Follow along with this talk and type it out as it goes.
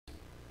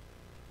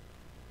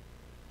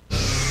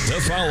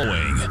The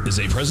following is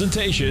a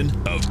presentation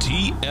of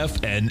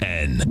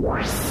TFNN.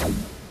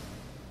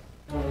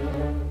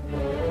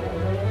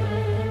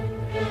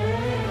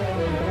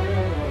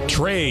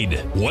 Trade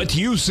what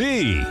you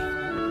see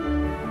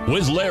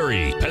with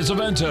Larry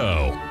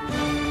Pesavento.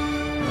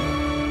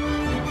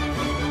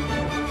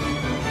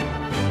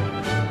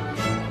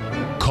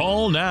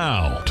 Call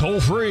now, toll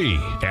free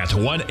at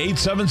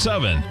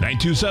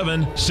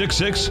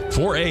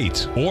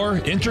 1-877-927-6648 or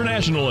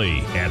internationally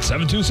at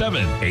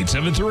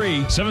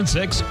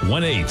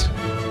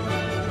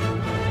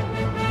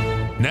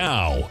 727-873-7618.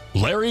 Now,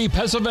 Larry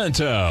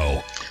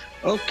Pesavento.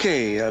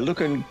 Okay,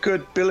 looking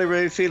good, Billy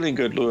Ray, feeling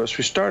good, Lewis.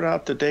 We start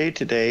out the day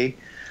today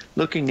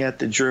looking at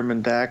the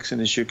German DAX, and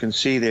as you can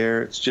see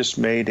there, it's just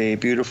made a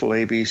beautiful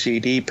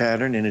ABCD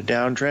pattern in a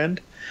downtrend.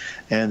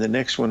 And the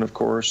next one, of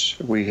course,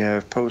 we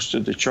have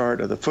posted the chart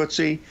of the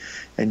FTSE,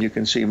 and you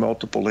can see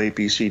multiple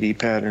ABCD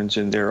patterns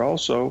in there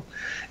also.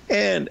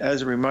 And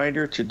as a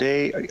reminder,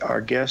 today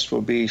our guest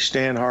will be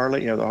Stan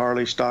Harley of the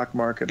Harley Stock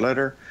Market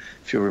Letter.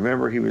 If you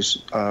remember, he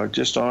was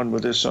just on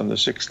with us on the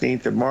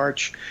 16th of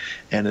March,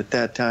 and at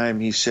that time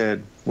he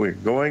said, we're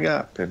going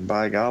up, and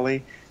by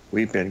golly,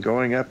 we've been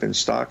going up in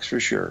stocks for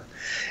sure.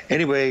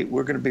 Anyway,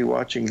 we're going to be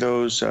watching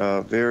those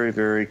very,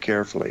 very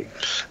carefully.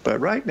 But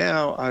right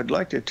now, I'd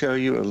like to tell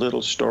you a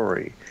little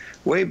story.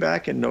 Way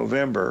back in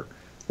November,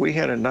 we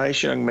had a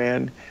nice young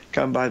man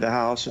come by the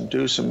house and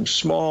do some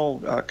small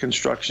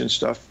construction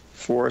stuff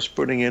for us,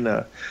 putting in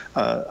a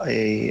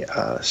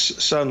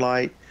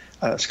sunlight,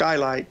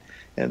 skylight,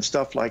 and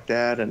stuff like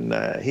that.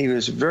 And he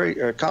was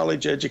very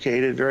college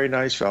educated, very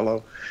nice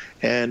fellow.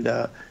 And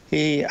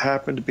he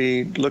happened to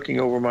be looking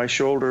over my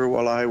shoulder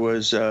while I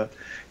was,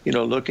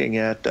 looking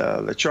at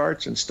the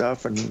charts and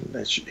stuff. And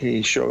I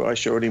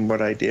showed him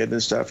what I did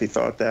and stuff. He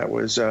thought that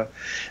was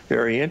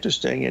very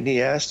interesting. And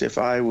he asked if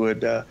I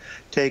would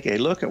take a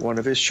look at one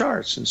of his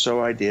charts. And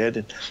so I did.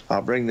 And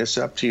I'll bring this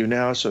up to you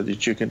now so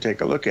that you can take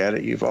a look at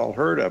it. You've all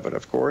heard of it,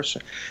 of course.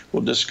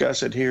 We'll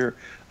discuss it here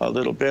a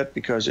little bit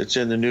because it's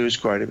in the news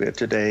quite a bit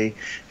today.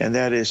 And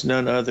that is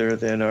none other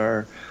than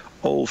our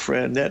old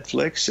friend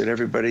Netflix that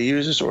everybody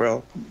uses.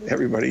 Well,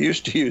 everybody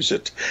used to use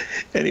it.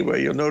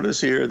 Anyway, you'll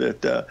notice here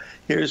that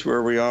here's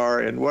where we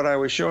are. And what I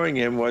was showing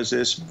him was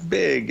this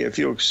big, if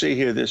you'll see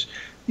here, this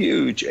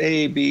huge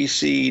A, B,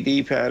 C,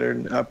 D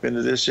pattern up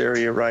into this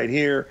area right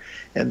here.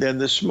 And then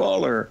the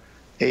smaller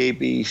A,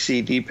 B,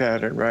 C, D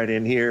pattern right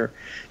in here.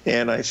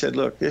 And I said,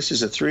 look, this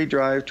is a 3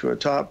 drive to a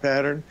top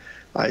pattern.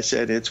 I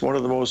said, it's one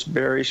of the most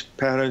bearish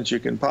patterns you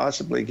can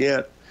possibly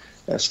get.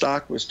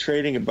 Stock was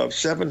trading above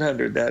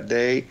 700 that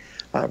day,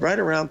 right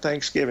around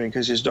Thanksgiving,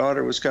 because his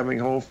daughter was coming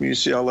home from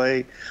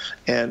UCLA.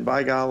 And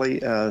by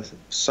golly,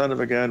 son of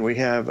a gun, we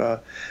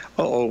have,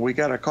 we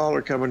got a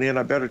caller coming in.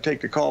 I better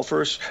take the call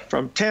first.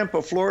 From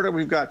Tampa, Florida,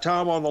 we've got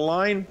Tom on the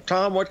line.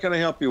 Tom, what can I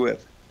help you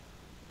with?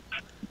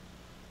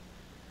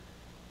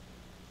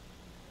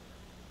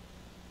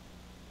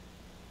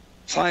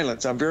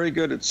 Silence. I'm very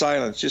good at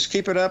silence. Just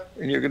keep it up,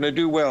 and you're going to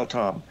do well,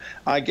 Tom.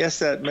 I guess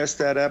that messed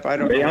that up. I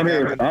don't know. I'm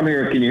here. I'm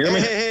here. Can you hear me?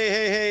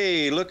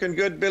 Hey. Looking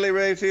good, Billy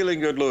Ray. Feeling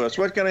good, Lewis.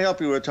 What can I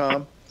help you with,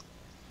 Tom?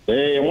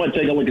 Hey, I want to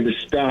take a look at the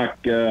stock,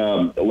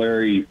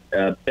 Larry,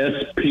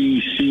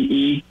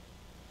 SPCE.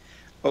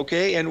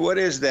 Okay, and what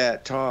is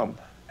that, Tom?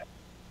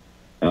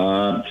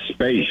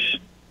 Space.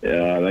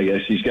 I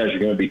guess these guys are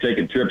going to be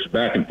taking trips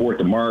back and forth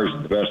to Mars,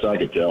 the best I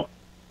could tell.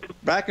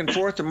 Back and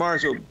forth to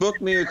Mars. Well,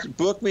 book me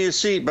a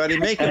seat, buddy.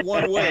 Make it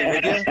one way,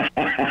 would you? I'll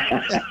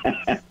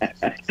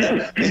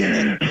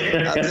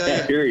tell you.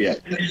 I hear you.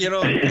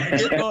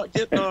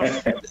 Getting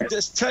off.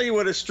 Just tell you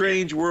what a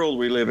strange world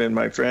we live in,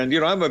 my friend.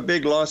 I'm a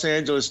big Los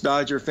Angeles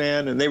Dodger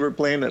fan, and they were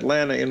playing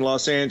Atlanta in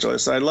Los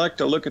Angeles. I like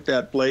to look at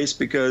that place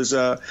because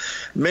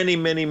many,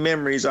 many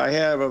memories I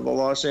have of the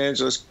Los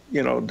Angeles,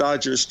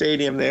 Dodger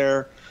Stadium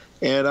there.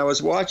 And I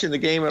was watching the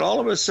game, and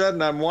all of a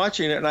sudden I'm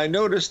watching it, and I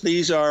noticed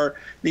these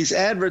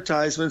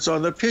advertisements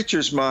on the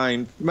pitcher's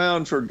mound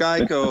for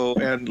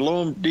Geico and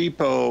Loan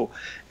Depot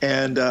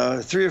and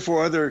 3 or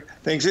 4 other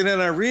things. And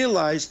then I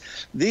realized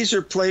these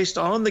are placed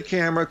on the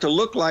camera to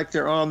look like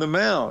they're on the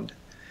mound.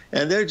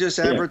 And they're just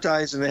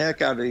advertising the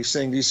heck out of these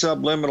things, these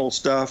subliminal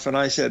stuff. And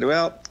I said,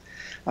 well,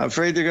 I'm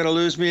afraid they're going to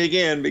lose me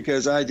again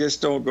because I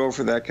just don't go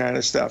for that kind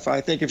of stuff.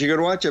 I think if you're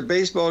going to watch a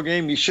baseball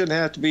game, you shouldn't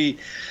have to be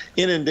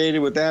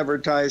inundated with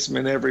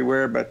advertisement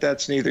everywhere, but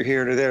that's neither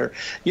here nor there.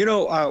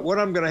 What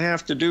I'm going to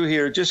have to do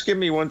here, just give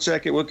me 1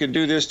 second. We can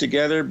do this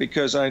together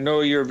because I know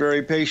you're a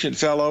very patient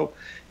fellow.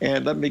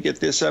 And let me get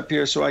this up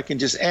here so I can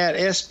just add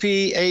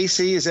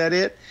SPAC. Is that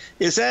it?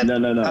 Is that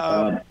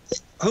No.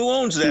 Who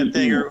owns that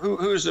thing, or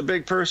who's the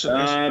big person?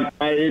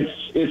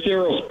 It's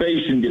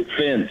Aerospace and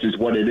Defense is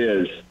what it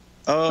is.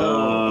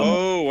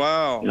 Oh,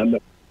 wow.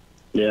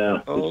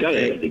 Yeah, okay. It's got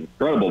an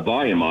incredible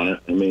volume on it.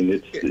 I mean,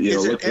 it's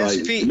looks like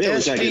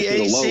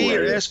SPAC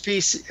or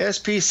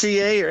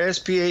SPCA or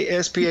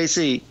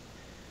SPAC?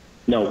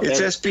 No, it's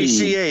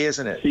SPCA,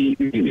 isn't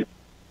it?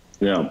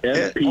 No,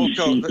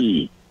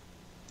 SPCE.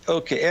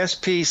 Okay,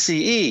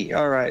 SPCE.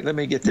 All right, let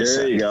me get this.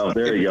 There you go.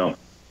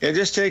 It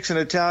just takes an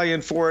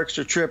Italian 4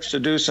 extra trips to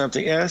do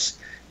something.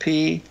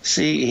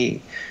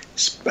 SPCE.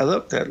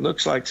 Look, that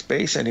looks like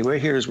space anyway.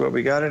 Here's what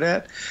we got it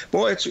at.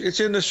 Boy, it's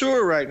in the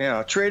sewer right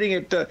now. Trading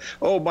at,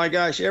 oh my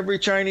gosh, every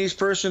Chinese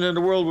person in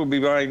the world will be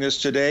buying this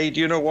today.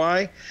 Do you know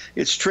why?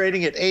 It's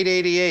trading at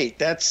 888.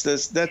 That's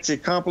the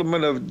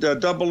complement of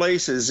double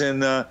aces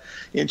in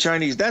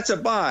Chinese. That's a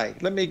buy.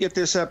 Let me get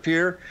this up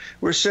here.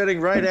 We're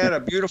sitting right at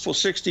a beautiful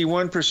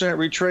 61%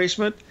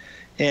 retracement.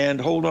 And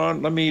hold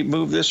on, let me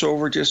move this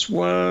over just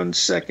 1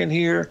 second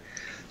here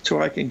so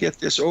I can get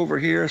this over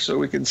here so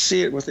we can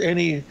see it with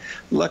any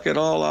luck at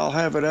all. I'll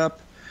have it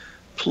up.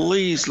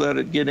 Please let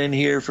it get in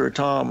here for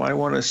Tom. I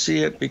want to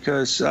see it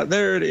because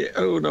there it is.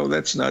 Oh, no,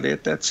 that's not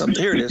it. That's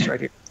something. Here it is right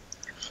here.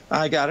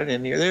 I got it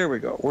in here. There we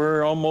go.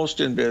 We're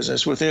almost in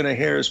business, within a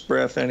hair's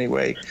breadth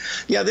anyway.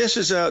 Yeah, this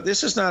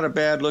is not a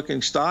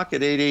bad-looking stock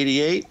at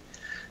 888.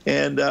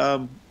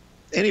 And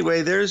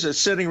anyway, there's a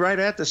sitting right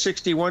at the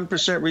 61%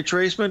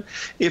 retracement.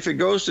 If it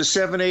goes to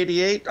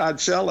 788, I'd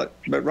sell it.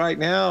 But right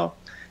now,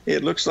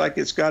 it looks like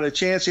it's got a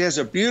chance. He has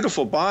a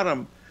beautiful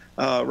bottom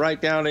right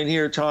down in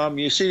here, Tom.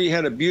 You see he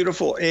had a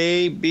beautiful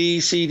A,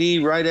 B, C, D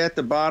right at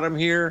the bottom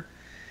here.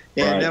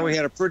 And then we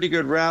had a pretty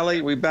good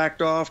rally. We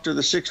backed off to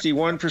the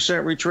 61%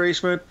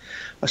 retracement.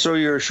 So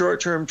your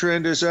short-term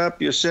trend is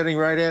up. You're sitting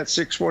right at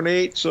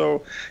 618.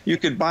 So you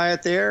could buy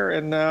it there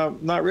and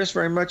not risk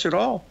very much at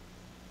all.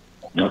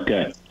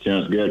 Okay,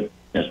 sounds good.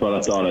 That's what I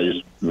thought. I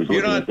just was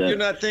looking at that. You're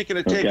not thinking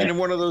of taking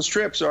one of those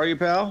trips, are you,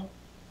 pal?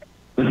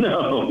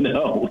 No,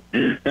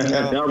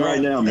 not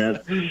right now, man.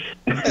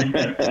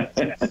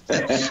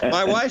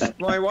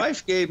 My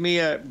wife gave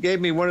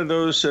me one of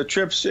those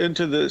trips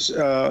into this,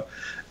 one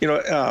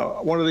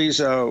of these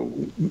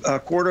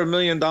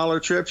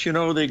 $250,000 trips. You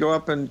know, they go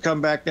up and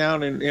come back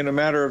down in a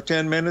matter of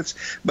 10 minutes.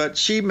 But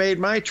she made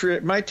my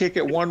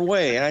ticket one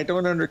way, and I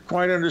don't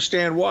quite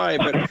understand why,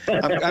 but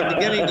I'm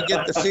beginning to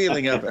get the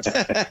feeling of it.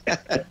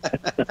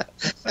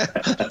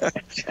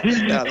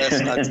 No,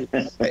 that's not too.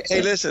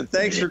 Hey, listen,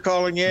 thanks for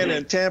calling in,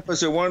 and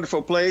Tampa's a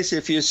wonderful place.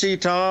 If you see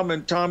Tom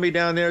and Tommy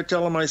down there,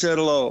 tell them I said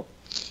hello.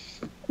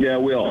 Yeah, I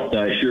will.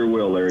 I sure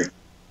will, Larry.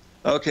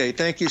 Okay,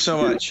 thank you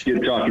so much.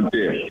 Good talking to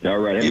you. All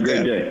right, have a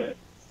great day.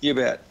 You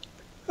bet.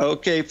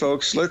 Okay,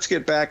 folks, let's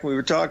get back. We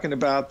were talking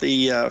about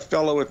the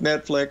fellow with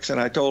Netflix, and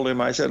I told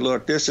him, I said,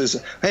 look,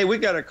 hey, we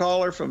got a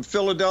caller from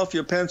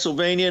Philadelphia,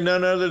 Pennsylvania,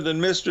 none other than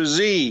Mr.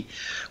 Z.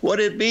 Would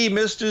it be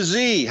Mr.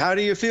 Z? How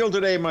do you feel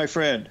today, my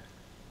friend?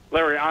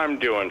 Larry, I'm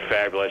doing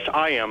fabulous.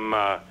 I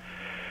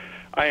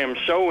am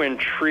so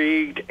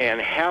intrigued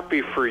and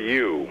happy for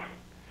you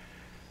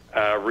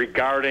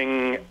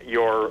regarding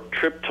your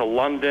trip to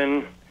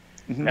London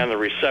and the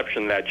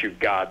reception that you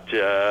got.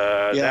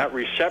 That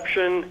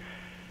reception,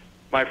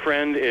 my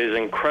friend, is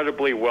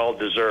incredibly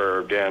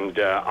well-deserved. And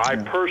I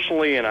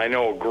personally, and I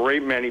know a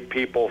great many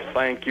people,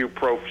 thank you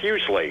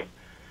profusely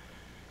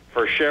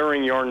for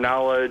sharing your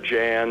knowledge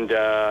and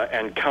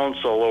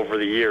counsel over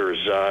the years.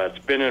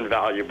 It's been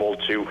invaluable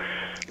to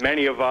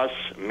many of us,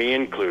 me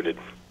included.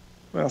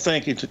 Well,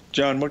 thank you,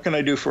 John. What can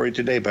I do for you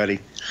today,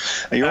 buddy?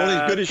 You're only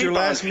as good as your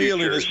last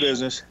meal in this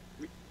business.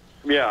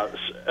 Yeah,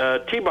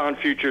 T-bond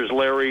futures,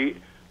 Larry,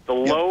 the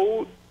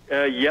low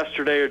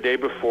yesterday or day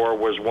before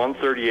was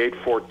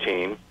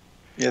 138.14.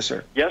 Yes,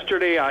 sir.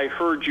 Yesterday I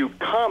heard you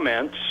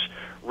comments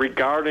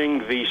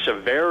regarding the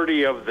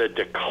severity of the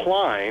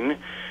decline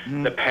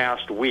the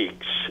past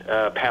weeks,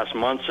 past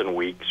months and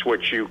weeks,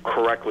 which you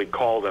correctly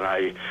called, and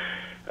I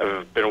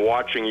have been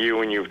watching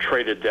you, and you've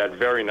traded that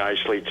very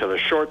nicely to the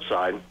short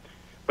side.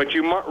 But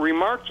you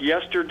remarked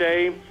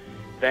yesterday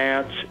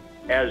that,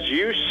 as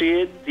you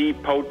see it, the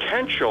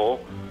potential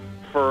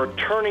for a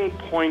turning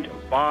point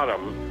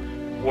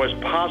bottom was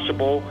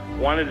possible.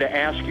 Wanted to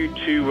ask you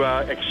to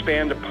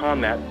expand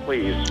upon that,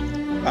 please.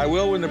 I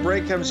will when the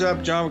break comes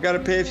up, John. We've got to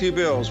pay a few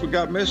bills. We've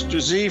got Mr.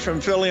 Z from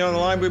Philly on the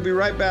line. We'll be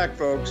right back,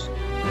 folks.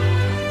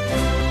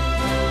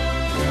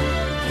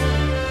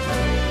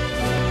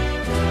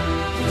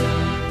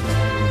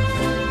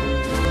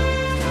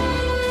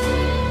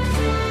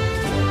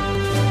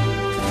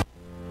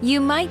 You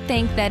might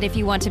think that if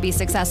you want to be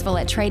successful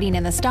at trading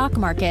in the stock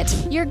market,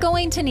 you're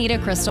going to need a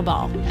crystal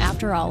ball.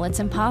 After all, it's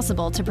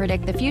impossible to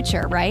predict the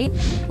future, right?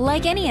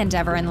 Like any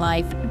endeavor in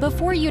life,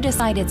 before you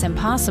decide it's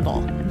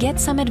impossible, get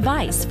some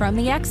advice from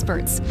the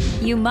experts.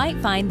 You might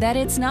find that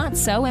it's not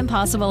so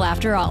impossible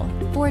after all.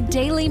 For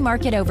daily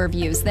market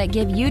overviews that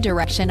give you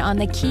direction on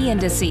the key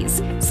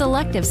indices,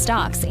 selective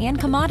stocks, and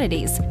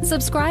commodities,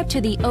 subscribe to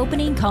the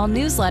Opening Call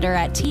newsletter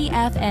at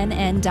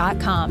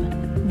TFNN.com.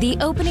 The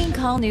Opening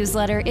Call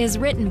newsletter is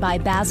written by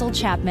Basil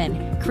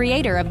Chapman,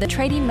 creator of the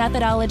trading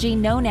methodology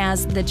known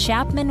as the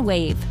Chapman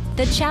Wave.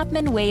 The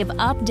Chapman Wave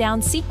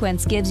up-down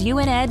sequence gives you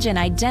an edge in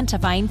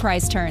identifying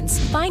price turns,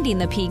 finding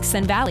the peaks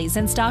and valleys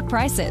in stock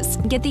prices.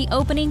 Get the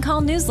Opening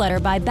Call newsletter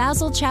by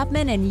Basil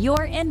Chapman in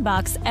your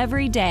inbox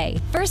every day.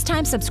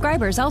 First-time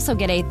subscribers also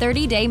get a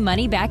 30-day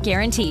money-back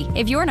guarantee.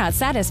 If you're not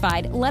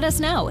satisfied, let us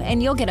know,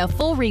 and you'll get a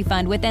full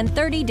refund within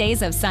 30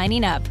 days of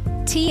signing up.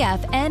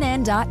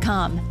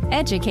 TFNN.com,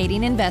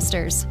 educating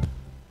investors.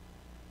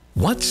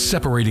 What's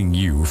separating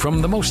you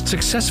from the most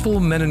successful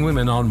men and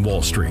women on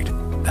Wall Street?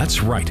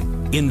 That's right,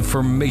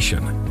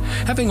 information.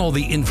 Having all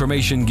the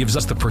information gives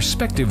us the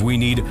perspective we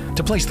need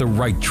to place the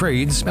right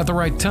trades at the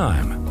right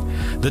time.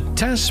 The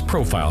TAS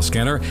Profile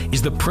Scanner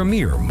is the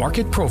premier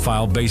market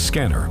profile-based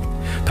scanner.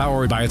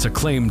 Powered by its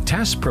acclaimed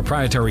TAS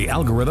proprietary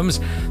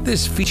algorithms,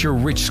 this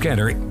feature-rich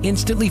scanner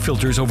instantly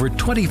filters over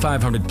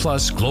 2,500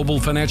 plus global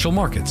financial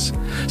markets,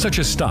 such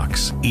as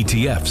stocks,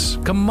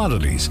 ETFs,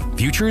 commodities,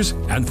 futures,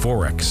 and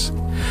Forex.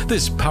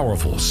 This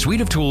powerful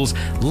suite of tools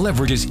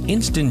leverages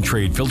instant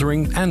trade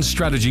filtering and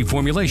strategy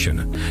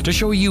formulation to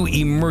show you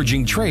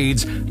emerging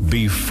trades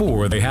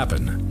before they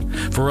happen.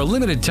 For a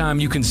limited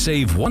time, you can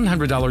save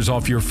 $100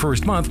 off your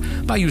first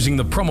month by using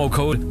the promo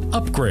code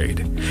UPGRADE,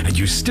 and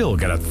you still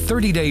get a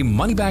 30-day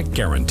money-back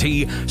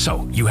guarantee,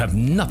 so you have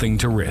nothing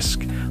to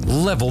risk.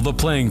 Level the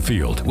playing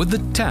field with the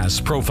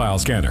TAS Profile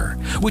Scanner,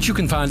 which you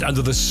can find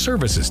under the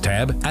Services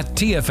tab at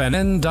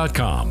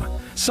TFNN.com.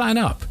 Sign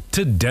up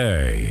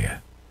today.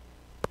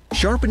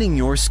 Sharpening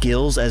your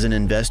skills as an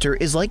investor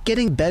is like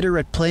getting better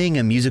at playing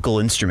a musical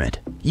instrument.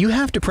 You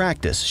have to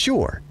practice,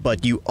 sure,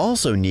 but you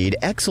also need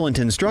excellent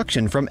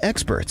instruction from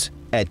experts.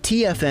 At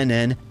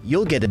TFNN,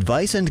 you'll get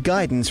advice and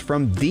guidance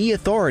from the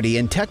authority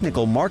in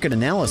technical market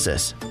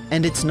analysis.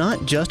 And it's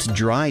not just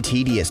dry,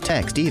 tedious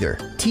text either.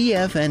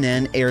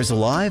 TFNN airs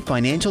live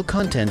financial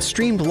content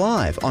streamed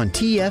live on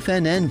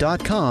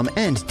TFNN.com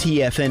and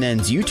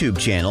TFNN's YouTube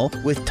channel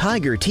with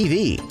Tiger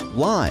TV,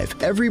 live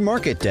every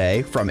market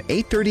day from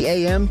 8:30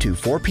 a.m. to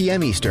 4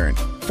 p.m. Eastern,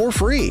 for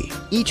free.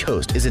 Each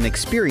host is an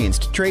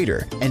experienced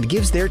trader and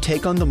gives their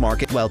take on the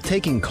market while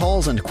taking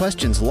calls and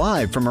questions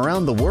live from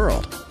around the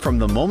world. From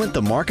the moment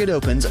the market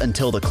opens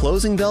until the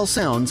closing bell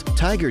sounds,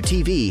 Tiger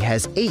TV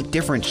has 8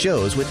 different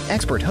shows with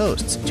expert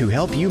hosts to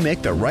help you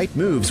make the right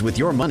moves with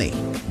your money.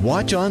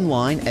 Watch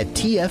online at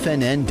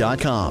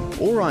TFNN.com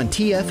or on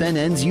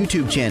TFNN's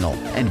YouTube channel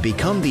and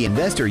become the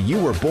investor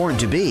you were born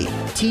to be.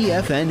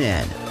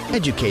 TFNN,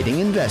 educating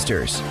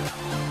investors.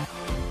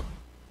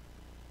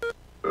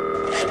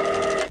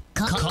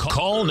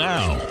 Call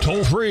now,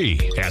 toll free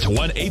at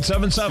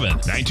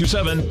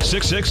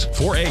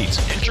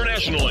 1-877-927-6648.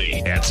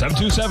 Internationally at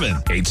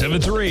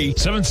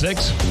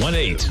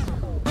 727-873-7618.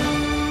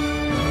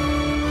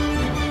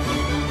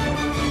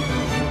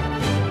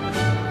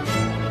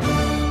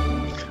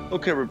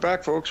 Okay, we're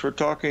back, folks. We're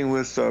talking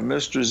with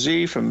Mr.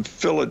 Z from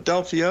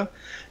Philadelphia,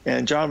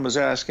 and John was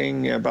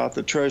asking about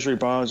the Treasury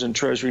bonds and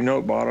Treasury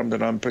note bottom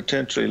that I'm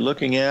potentially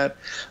looking at.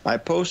 I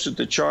posted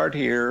the chart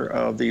here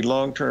of the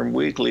long-term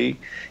weekly.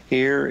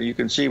 Here you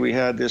can see we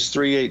had this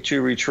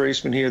 382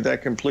 retracement here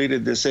that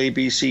completed this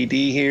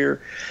ABCD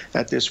here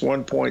at this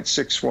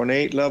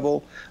 1.618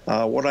 level.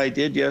 What I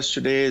did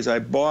yesterday is I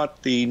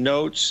bought the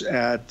notes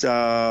at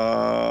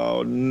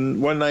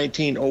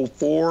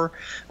 119.04.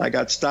 I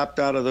got stopped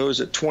out of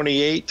those at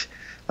 28.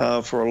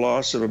 For a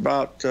loss of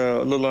about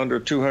a little under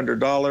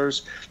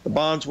 $200. The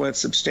bonds went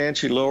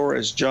substantially lower,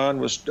 as John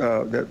was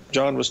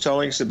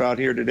telling us about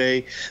here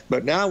today.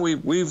 But now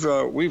we've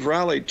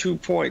rallied 2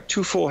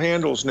 full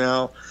handles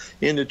now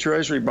in the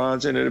Treasury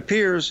bonds, and it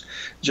appears,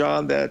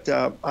 John, that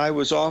I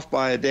was off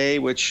by a day,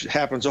 which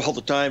happens all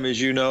the time,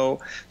 as you know.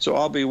 So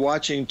I'll be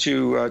watching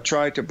to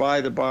try to buy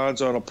the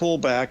bonds on a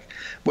pullback.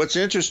 What's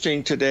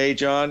interesting today,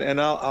 John,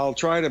 and I'll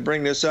try to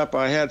bring this up.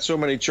 I had so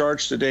many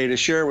charts today to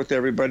share with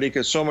everybody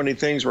because so many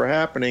things were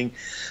happening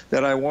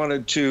that I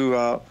wanted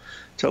to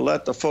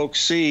let the folks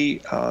see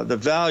the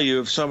value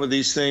of some of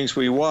these things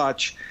we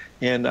watch.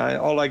 And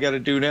all I got to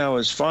do now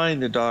is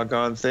find the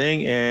doggone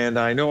thing, and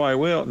I know I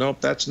will. Nope,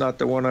 that's not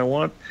the one I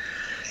want.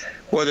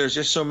 Well, there's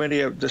just so many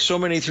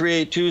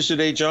 382s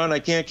today, John. I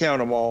can't count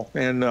them all,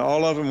 and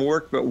all of them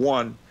worked but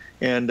one.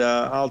 And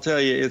I'll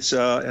tell you, it's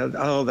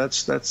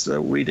that's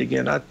wheat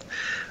again.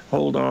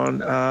 Hold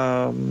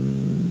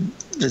on.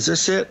 Is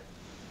this it?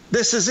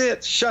 This is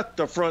it. Shut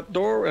the front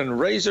door and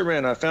raise her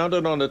in. I found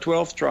it on the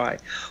 12th try.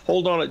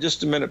 Hold on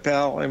just a minute,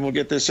 pal, and we'll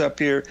get this up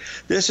here.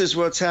 This is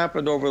what's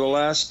happened over the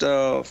last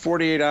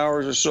 48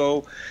 hours or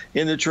so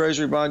in the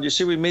Treasury bond. You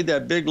see we made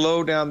that big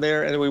low down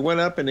there, and we went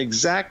up and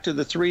exact to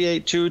the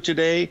 382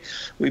 today.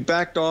 We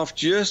backed off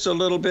just a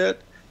little bit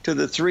to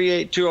the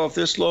 382 off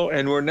this low,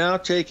 and we're now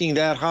taking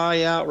that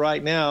high out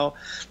right now.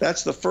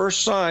 That's the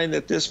first sign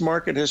that this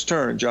market has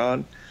turned,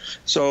 John.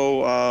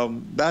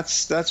 So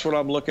that's what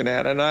I'm looking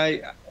at. And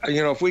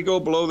if we go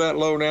below that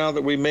low now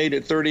that we made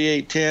at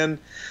 38.10,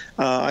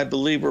 I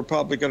believe we're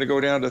probably going to go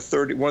down to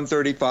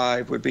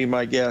 135 would be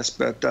my guess.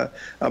 But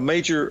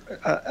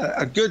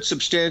a good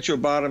substantial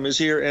bottom is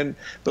here. And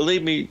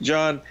believe me,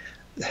 John,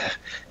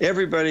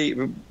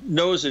 everybody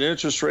knows that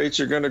interest rates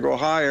are going to go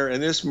higher,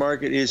 and this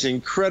market is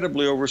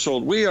incredibly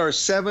oversold. We are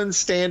 7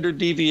 standard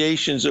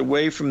deviations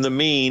away from the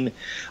mean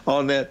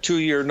on that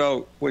 2-year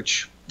note,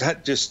 which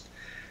that's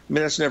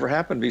never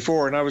happened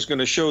before. And I was going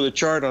to show the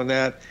chart on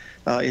that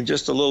in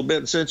just a little bit.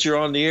 And since you're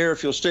on the air,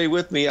 if you'll stay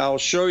with me, I'll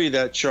show you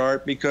that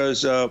chart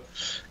because it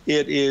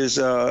is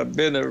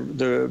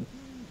been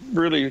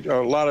really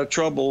a lot of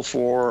trouble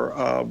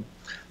for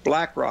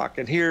BlackRock.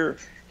 And here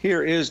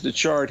here is the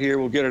chart here.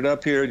 We'll get it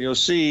up here, and you'll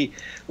see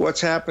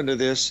what's happened to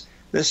this.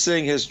 This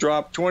thing has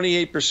dropped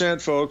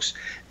 28%, folks,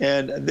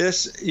 and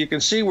this, you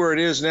can see where it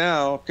is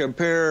now,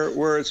 compare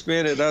where it's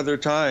been at other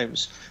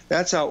times.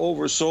 That's how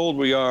oversold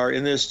we are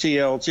in this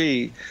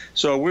TLT.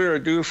 So we're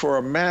due for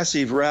a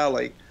massive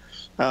rally.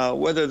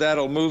 Whether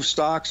that'll move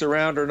stocks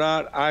around or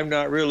not, I'm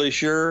not really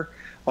sure.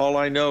 All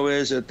I know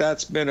is that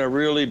that's been a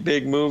really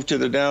big move to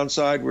the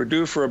downside. We're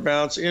due for a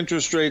bounce.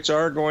 Interest rates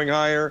are going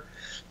higher,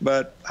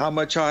 but how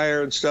much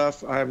higher and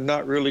stuff, I'm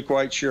not really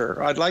quite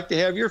sure. I'd like to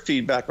have your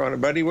feedback on it,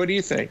 buddy. What do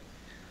you think?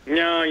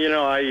 No, you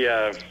know,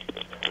 I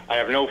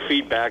have no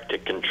feedback to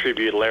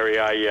contribute, Larry.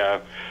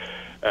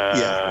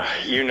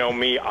 You know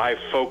me, I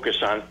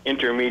focus on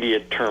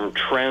intermediate-term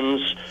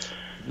trends.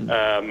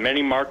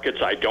 Many markets,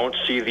 I don't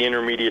see the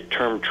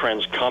intermediate-term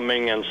trends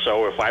coming, and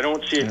so if I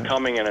don't see it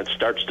coming and it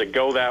starts to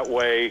go that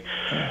way,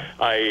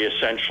 I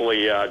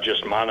essentially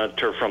just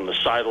monitor from the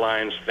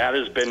sidelines. That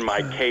has been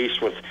my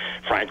case with,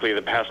 frankly,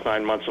 the past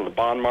 9 months in the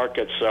bond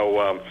market,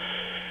 so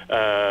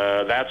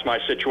that's my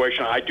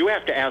situation. I do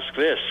have to ask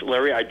this,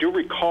 Larry. I do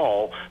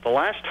recall the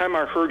last time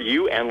I heard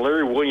you and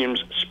Larry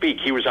Williams speak,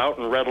 he was out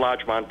in Red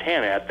Lodge,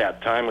 Montana at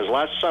that time. It was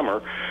last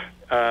summer,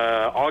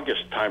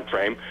 August time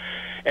frame.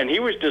 And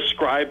he was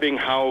describing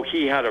how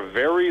he had a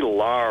very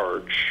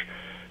large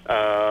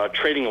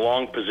trading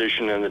long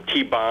position in the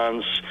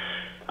T-bonds.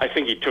 I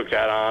think he took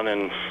that on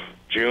in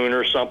June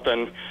or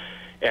something.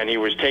 And he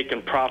was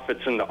taking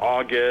profits into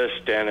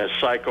August, and his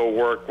psycho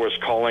work was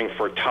calling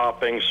for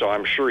topping, so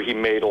I'm sure he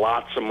made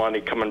lots of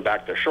money coming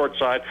back to short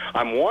side.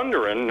 I'm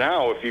wondering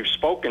now, if you've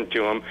spoken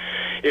to him,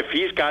 if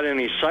he's got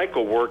any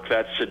psycho work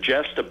that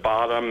suggests a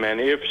bottom,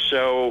 and if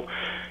so,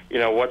 you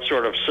know, what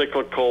sort of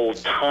cyclical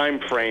time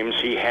frames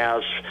he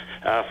has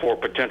for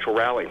potential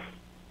rally.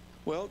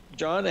 Well,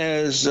 John,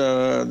 as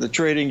the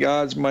trading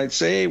gods might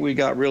say, we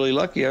got really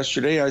lucky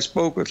yesterday. I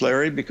spoke with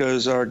Larry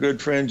because our good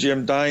friend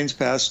Jim Dines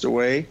passed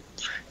away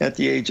at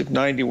the age of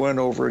 91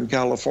 over in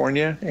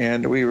California,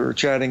 and we were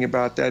chatting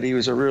about that. He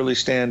was a really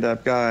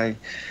stand-up guy,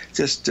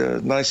 just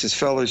nicest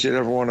fellows you'd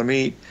ever want to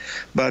meet.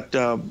 But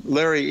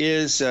Larry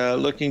is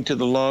looking to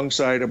the long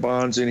side of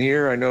bonds in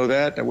here. I know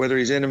that. And whether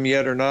he's in them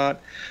yet or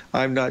not,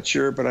 I'm not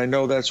sure, but I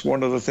know that's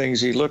one of the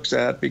things he looks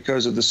at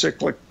because of the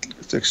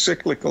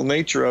cyclical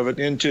nature of it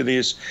into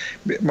this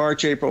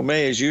March, April,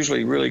 May is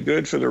usually really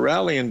good for the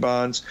rally in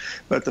bonds,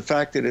 but the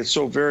fact that it's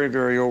so very,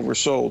 very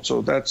oversold.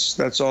 So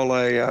that's all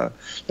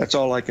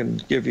I can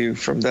give you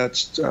from that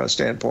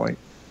standpoint.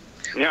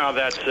 No,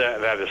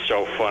 that is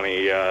so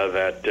funny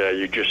that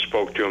you just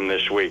spoke to him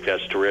this week.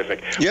 That's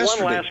terrific.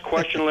 Yesterday. One last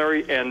question,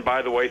 Larry, and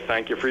by the way,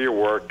 thank you for your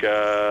work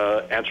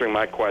answering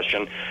my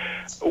question.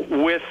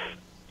 With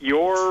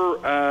your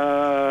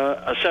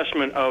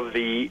assessment of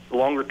the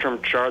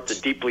longer-term chart, the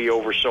deeply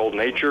oversold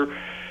nature,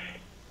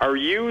 are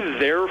you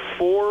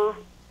therefore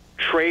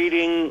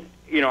trading?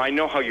 You know, I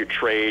know how you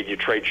trade. You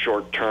trade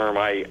short-term.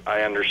 I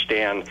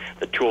understand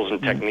the tools and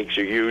techniques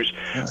you use.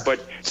 But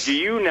do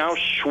you now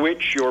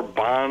switch your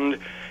bond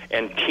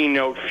and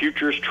T-note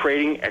futures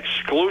trading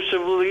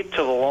exclusively to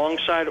the long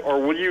side,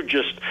 or will you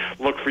just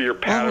look for your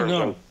patterns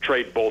and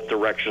trade both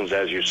directions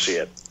as you see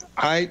it?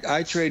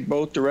 I trade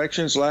both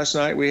directions. Last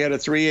night we had a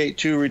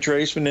 382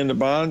 retracement in the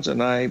bonds,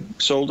 and I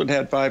sold it,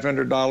 had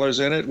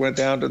 $500 in it, went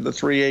down to the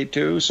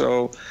 382.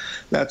 So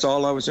that's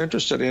all I was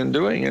interested in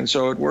doing, and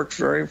so it worked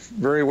very,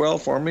 very well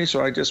for me.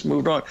 So I just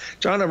moved on.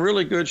 John, I'm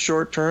really good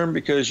short term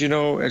because, you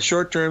know, at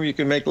short term you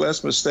can make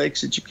less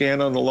mistakes that you can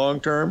on the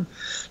long term.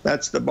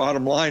 That's the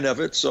bottom line of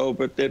it. So,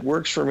 but it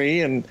works for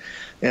me, and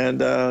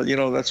you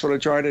know, that's what I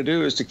try to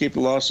do, is to keep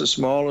the losses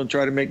small and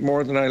try to make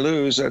more than I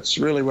lose. That's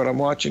really what I'm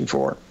watching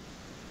for.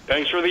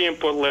 Thanks for the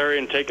input, Larry,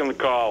 and taking the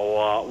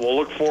call. We'll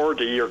look forward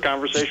to your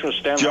conversation with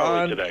Stan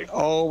Harley today. John,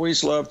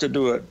 always love to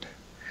do it.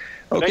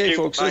 Okay,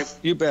 folks,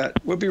 you bet.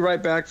 We'll be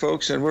right back,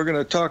 folks, and we're going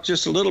to talk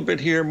just a little bit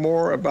here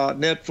more about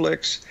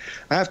Netflix.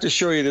 I have to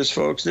show you this,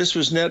 folks. This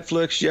was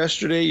Netflix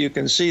yesterday. You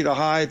can see the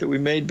high that we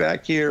made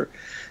back here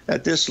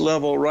at this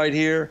level right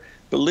here.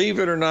 Believe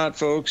it or not,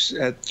 folks,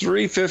 at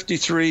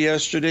 353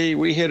 yesterday,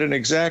 we hit an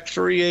exact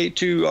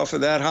 382 off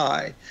of that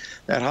high.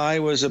 That high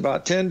was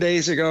about 10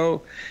 days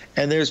ago,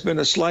 and there's been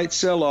a slight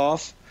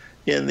sell-off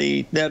in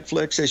the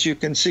Netflix, as you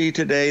can see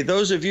today.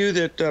 Those of you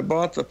that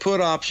bought the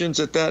put options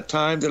at that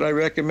time that I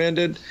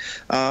recommended,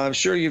 I'm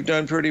sure you've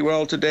done pretty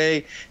well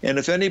today. And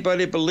if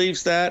anybody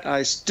believes that,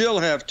 I still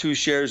have 2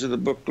 shares of the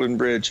Brooklyn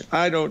Bridge.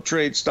 I don't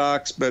trade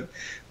stocks, but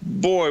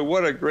boy,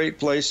 what a great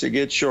place to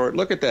get short.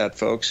 Look at that,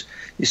 folks.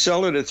 You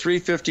sell it at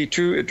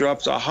 $352, it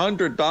drops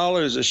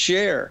 $100 a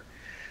share.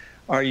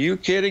 Are you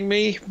kidding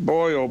me?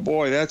 Boy, oh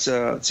boy, that's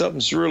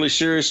something's really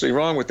seriously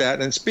wrong with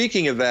that. And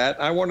speaking of that,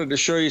 I wanted to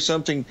show you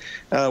something.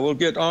 We'll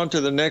get on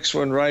to the next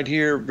one right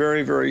here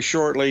very, very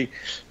shortly,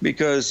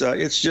 because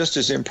it's just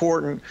as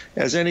important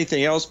as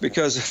anything else,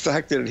 because of the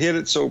fact that it hit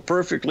it so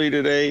perfectly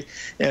today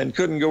and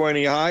couldn't go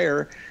any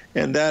higher.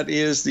 And that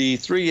is the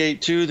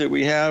 382 that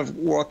we have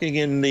working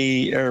in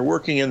the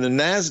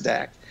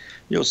NASDAQ.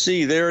 You'll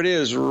see there it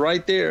is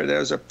right there.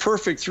 There's a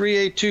perfect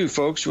 382,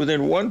 folks,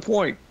 within 1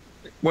 point.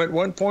 went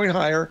 1 point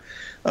higher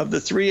of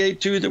the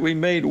 382 that we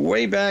made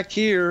way back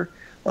here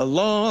a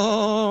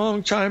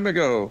long time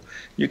ago.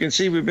 You can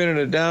see we've been in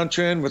a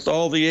downtrend with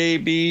all the A,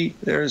 B.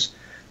 There's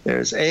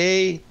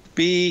A,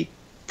 B,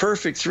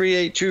 perfect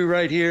 382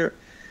 right here.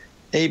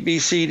 A, B,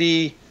 C,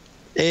 D,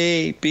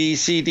 A, B,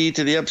 C, D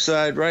to the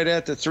upside right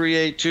at the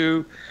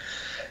 382.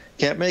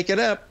 Can't make it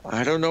up.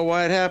 I don't know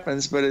why it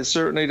happens, but it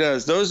certainly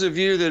does. Those of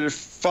you that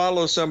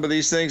follow some of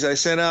these things I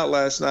sent out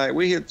last night,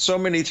 we hit so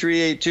many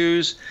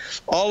 382s.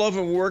 All of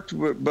them worked,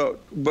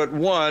 but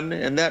one,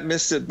 and that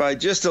missed it by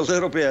just a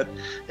little bit.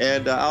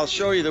 And I'll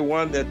show you the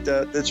one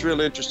that's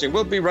really interesting.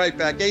 We'll be right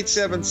back.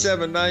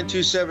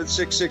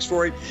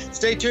 877-927-6648.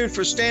 Stay tuned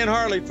for Stan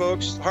Harley,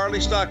 folks.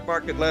 Harley Stock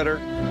Market Letter.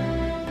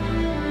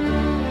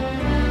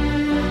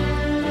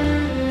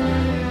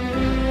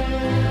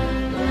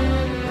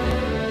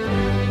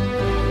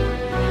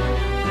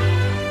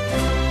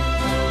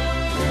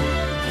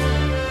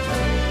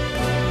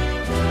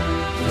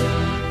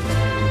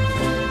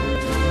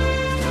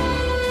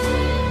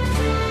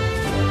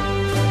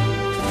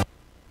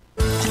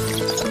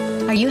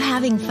 Are you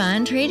having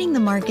fun trading the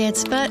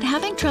markets but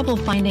having trouble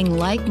finding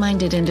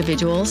like-minded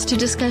individuals to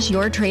discuss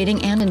your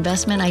trading and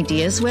investment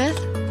ideas with?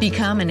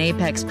 Become an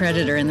apex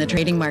predator in the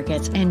trading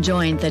markets and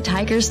join the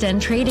Tiger's Den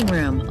Trading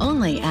Room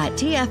only at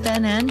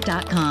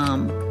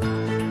TFNN.com.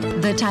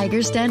 The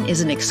Tiger's Den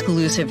is an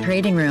exclusive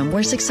trading room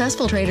where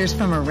successful traders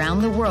from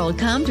around the world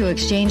come to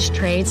exchange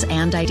trades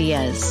and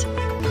ideas.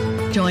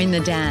 Join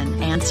the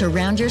den and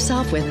surround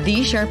yourself with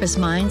the sharpest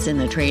minds in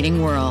the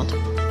trading world.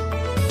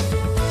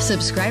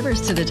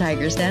 Subscribers to the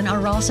Tiger's Den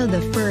are also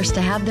the first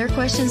to have their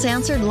questions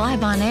answered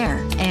live on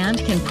air and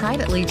can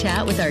privately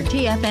chat with our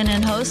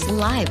TFNN hosts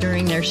live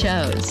during their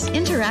shows.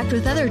 Interact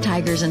with other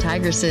Tigers and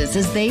Tigresses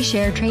as they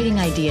share trading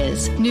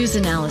ideas, news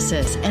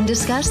analysis, and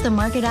discuss the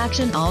market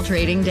action all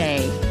trading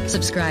day.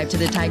 Subscribe to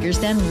the Tiger's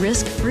Den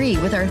risk-free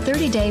with our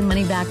 30-day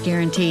money-back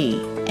guarantee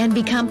and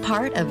become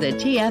part of the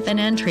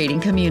TFNN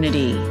trading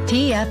community.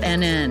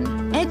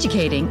 TFNN,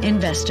 educating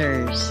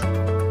investors.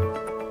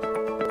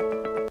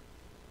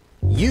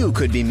 You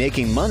could be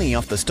making money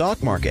off the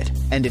stock market.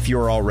 And if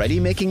you're already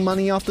making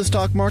money off the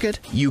stock market,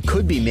 you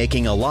could be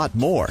making a lot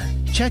more.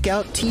 Check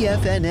out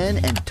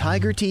TFNN and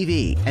Tiger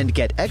TV and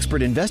get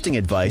expert investing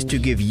advice to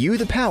give you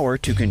the power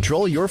to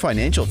control your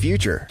financial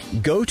future.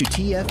 Go to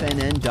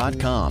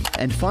TFNN.com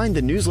and find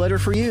the newsletter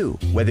for you.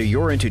 Whether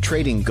you're into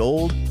trading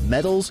gold,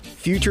 metals,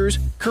 futures,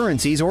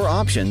 currencies, or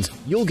options,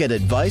 you'll get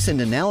advice and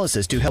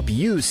analysis to help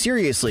you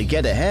seriously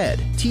get ahead.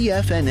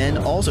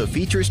 TFNN also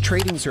features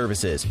trading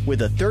services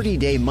with a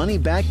 30-day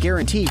money-back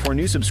guarantee for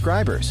new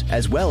subscribers,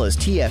 as well as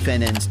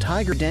TFNN's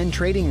Tiger Den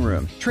Trading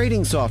Room,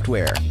 trading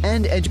software,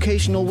 and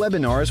educational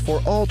webinars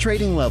for all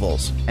trading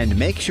levels. And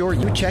make sure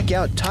you check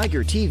out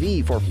Tiger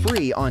TV for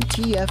free on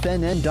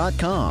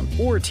TFNN.com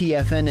or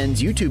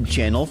TFNN's YouTube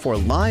channel for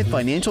live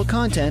financial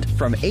content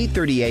from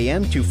 8:30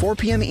 a.m. to 4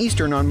 p.m.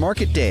 Eastern on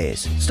market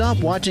days. Stop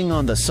watching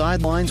on the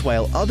sidelines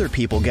while other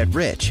people get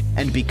rich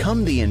and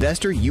become the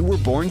investor you were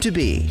born to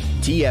be.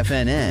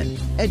 TFNN,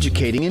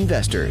 educating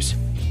investors.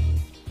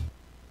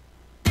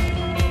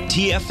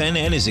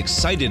 TFNN is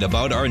excited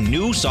about our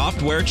new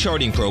software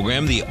charting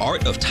program, The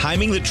Art of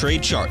Timing the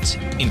Trade Charts.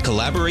 In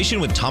collaboration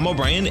with Tom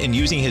O'Brien and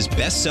using his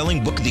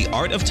best-selling book, The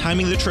Art of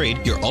Timing the Trade,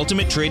 Your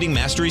Ultimate Trading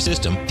Mastery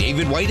System,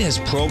 David White has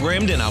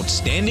programmed an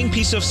outstanding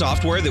piece of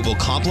software that will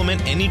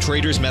complement any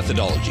trader's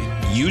methodology.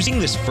 Using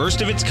this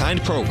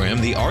first-of-its-kind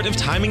program, The Art of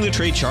Timing the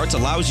Trade Charts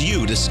allows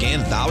you to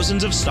scan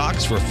thousands of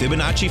stocks for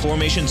Fibonacci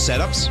formation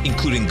setups,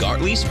 including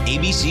Gartley's,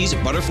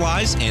 ABCs,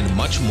 butterflies, and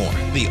much more.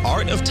 The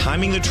Art of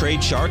Timing the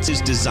Trade Charts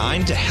is designed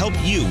to help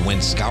you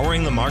when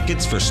scouring the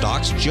markets for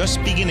stocks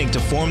just beginning to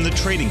form the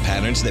trading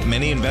patterns that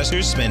many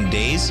investors spend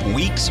days,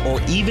 weeks,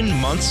 or even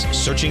months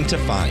searching to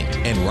find.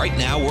 And right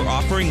now, we're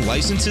offering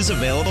licenses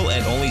available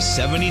at only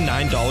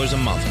 $79 a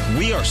month.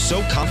 We are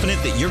so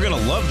confident that you're going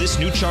to love this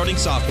new charting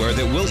software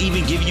that will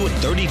even give you a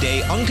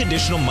 30-day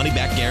unconditional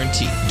money-back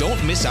guarantee.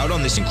 Don't miss out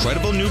on this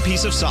incredible new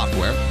piece of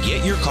software.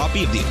 Get your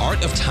copy of The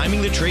Art of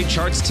Timing the Trade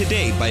Charts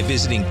today by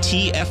visiting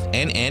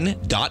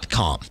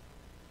TFNN.com.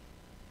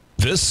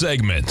 This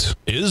segment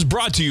is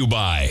brought to you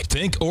by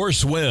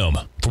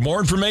Thinkorswim. For more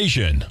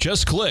information,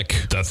 just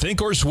click the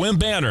Thinkorswim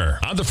banner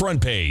on the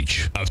front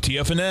page of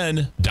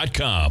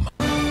TFNN.com.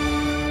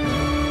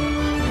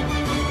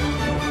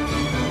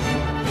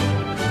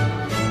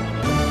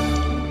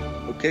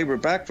 Okay, we're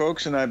back,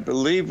 folks, and I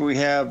believe we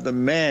have the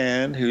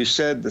man who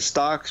said the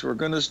stocks were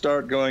going to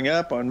start going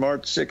up on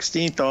March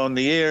 16th on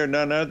the air,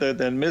 none other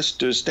than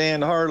Mr.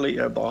 Stan Harley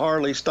of the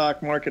Harley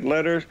Stock Market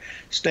Letter.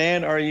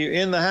 Stan, are you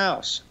in the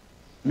house?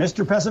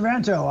 Mr.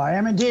 Pesavento, I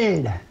am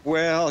indeed.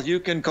 Well, you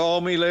can call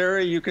me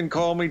Larry, you can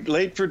call me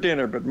late for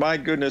dinner, but my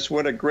goodness,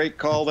 what a great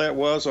call that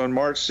was on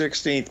March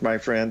 16th, my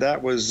friend.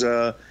 That was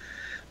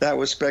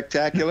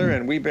spectacular,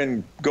 and we've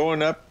been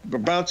going up,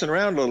 bouncing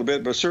around a little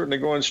bit, but certainly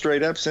going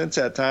straight up since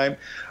that time.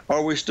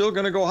 Are we still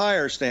going to go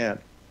higher, Stan?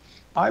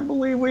 I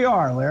believe we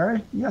are,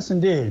 Larry. Yes,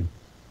 indeed.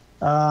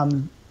 I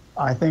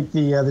think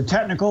the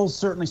technicals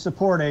certainly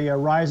support a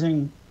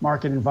rising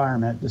market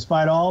environment.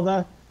 Despite all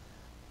the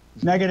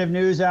negative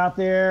news out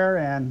there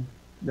and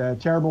the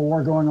terrible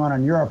war going on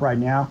in Europe right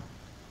now,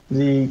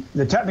 the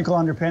technical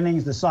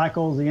underpinnings, the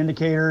cycles, the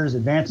indicators,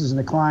 advances and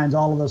declines,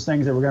 all of those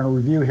things that we're going to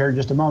review here in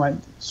just a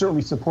moment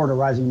certainly support a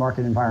rising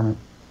market environment.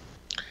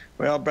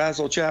 Well,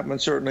 Basil Chapman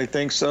certainly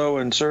thinks so,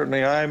 and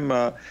certainly I'm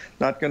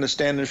not going to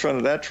stand in front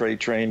of that freight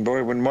train.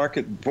 Boy, when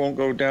market won't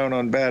go down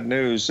on bad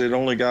news, it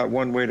only got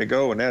one way to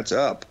go, and that's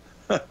up.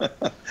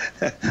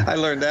 I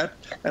learned that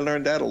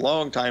a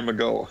long time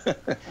ago.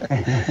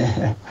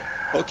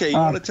 Okay, you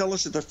want to tell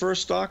us the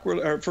first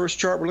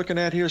chart we're looking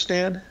at here,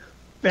 Stan?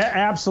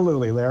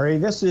 Absolutely, Larry.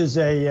 This is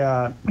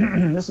a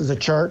this is a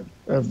chart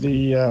of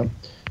the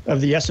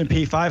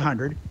S&P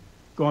 500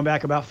 going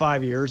back about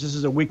 5 years. This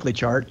is a weekly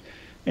chart.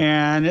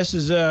 And this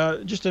is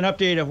just an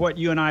update of what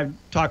you and I have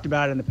talked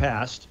about in the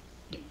past.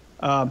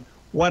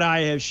 What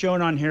I have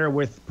shown on here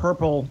with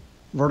purple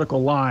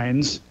vertical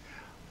lines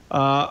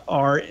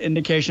are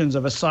indications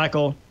of a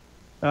cycle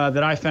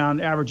that I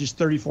found averages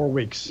 34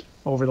 weeks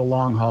over the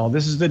long haul.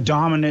 This is the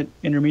dominant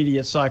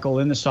intermediate cycle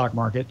in the stock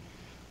market.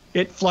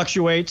 It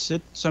fluctuates.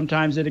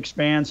 Sometimes it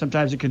expands,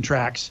 sometimes it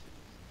contracts.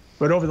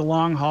 But over the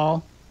long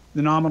haul,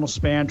 the nominal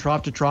span,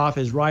 trough to trough,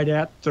 is right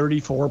at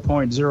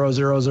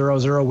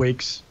 34.0000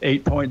 weeks,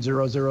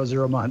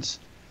 8.000 months.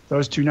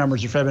 Those two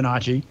numbers are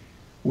Fibonacci,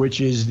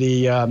 which is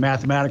the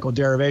mathematical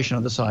derivation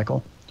of the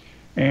cycle.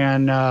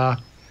 And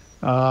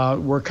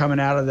we're coming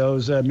out of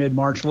those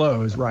mid-March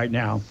lows right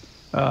now.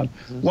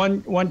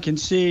 One can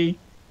see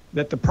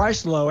that the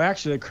price low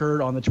actually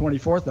occurred on the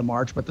 24th of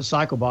March, but the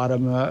cycle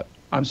bottom, the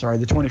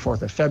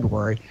 24th of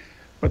February,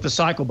 but the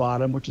cycle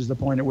bottom, which is the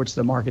point at which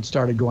the market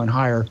started going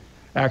higher,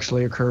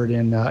 actually occurred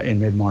in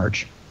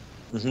mid-March,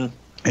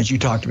 as you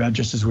talked about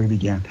just as we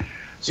began.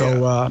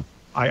 So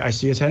I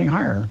see us heading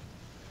higher.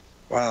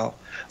 Wow.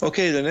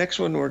 Okay, the next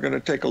one we're going to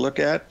take a look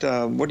at.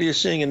 What are you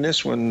seeing in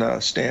this one,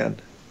 Stan?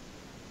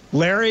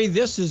 Larry,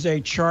 this is a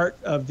chart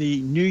of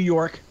the New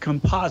York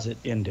Composite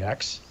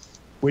Index,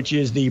 which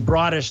is the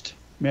broadest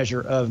measure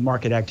of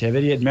market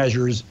activity. It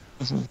measures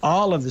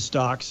all of the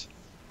stocks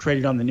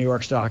traded on the New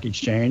York Stock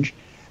Exchange.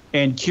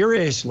 And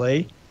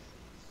curiously,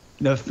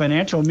 the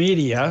financial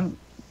media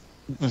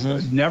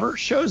never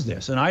shows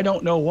this, and I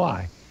don't know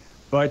why.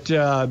 But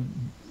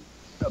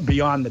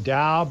beyond the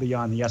Dow,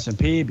 beyond the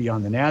S&P,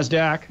 beyond the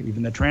NASDAQ,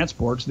 even the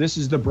transports, this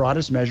is the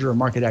broadest measure of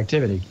market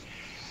activity.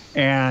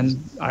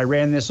 And I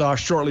ran this off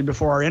shortly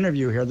before our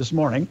interview here this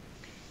morning,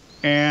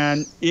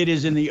 and it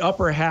is in the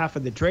upper half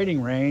of the trading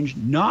range,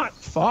 not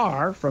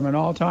far from an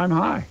all-time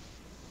high.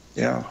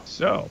 Yeah.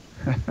 So...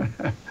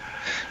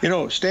 You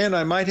know, Stan,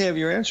 I might have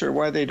your answer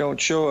why they don't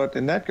show it,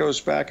 and that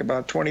goes back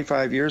about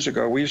 25 years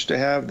ago. We used to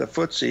have the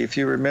FTSE, if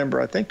you remember.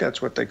 I think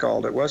that's what they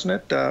called it, wasn't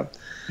it?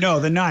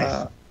 No, the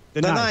knife.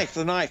 The knife.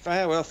 Well,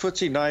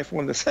 FTSE knife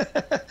won this.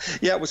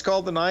 Yeah, it was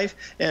called the knife.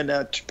 And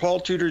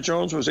Paul Tudor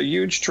Jones was a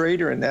huge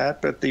trader in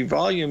that. But the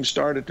volume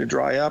started to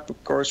dry up,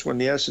 of course, when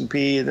the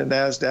S&P, the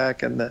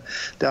NASDAQ, and the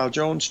Dow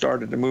Jones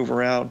started to move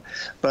around.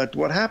 But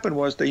what happened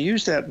was they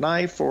used that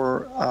knife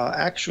for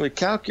actually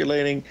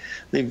calculating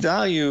the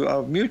value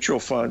of mutual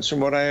funds, from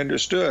what I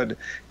understood.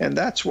 And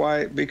that's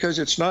why, because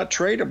it's not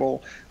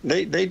tradable,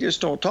 they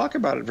just don't talk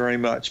about it very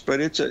much. But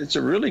it's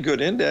a really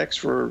good index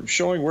for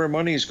showing where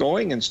money's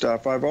going and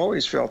stuff. I've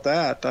always felt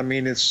that. I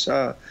mean, it's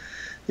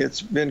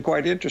been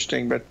quite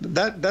interesting, but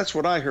that's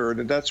what I heard,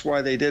 and that's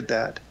why they did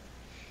that.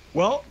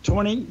 Well,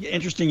 Tony,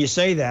 interesting you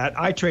say that.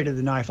 I traded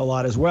the knife a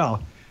lot as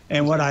well,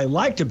 and what I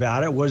liked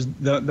about it was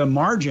the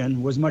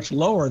margin was much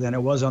lower than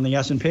it was on the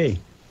S&P.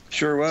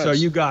 Sure was. So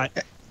you got,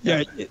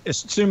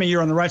 assuming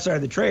you're on the right side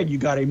of the trade, you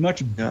got a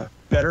much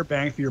better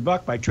bang for your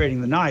buck by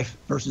trading the knife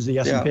versus the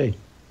S&P. Yeah.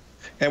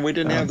 And we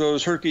didn't have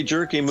those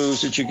herky-jerky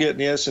moves that you get in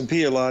the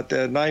S&P a lot.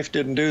 The knife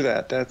didn't do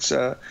that. That's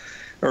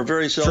or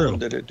very seldom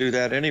did it do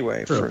that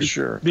anyway, for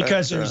sure.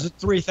 Because there's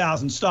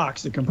 3,000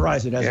 stocks that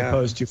comprise it as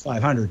opposed to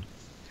 500.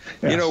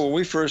 Yes. You know, when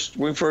we first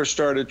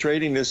started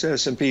trading this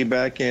S&P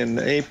back in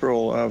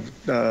April of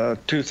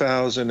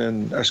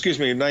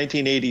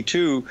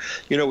 1982,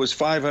 you know, it was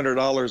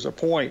 $500 a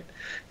point.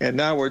 And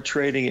now we're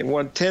trading at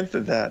 1/10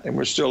 of that, and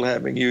we're still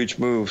having huge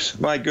moves.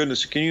 My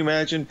goodness, can you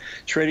imagine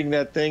trading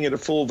that thing at a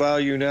full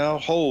value now?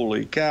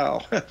 Holy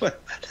cow!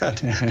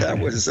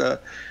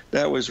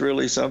 that was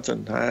really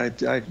something.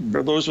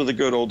 Those were the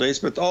good old days,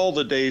 but all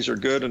the days are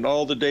good and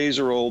all the days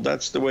are old.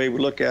 That's the way we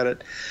look at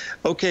it.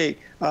 Okay,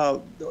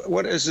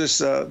 what is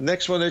this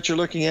next one that you're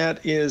looking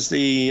at? Is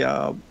the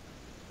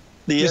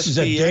this is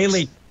a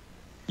daily.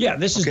 Yeah,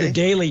 this is the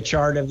daily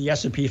chart of the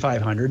S&P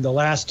 500. The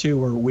last two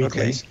were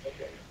weeklies.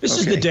 This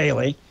is the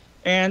daily,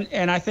 and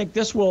I think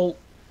this will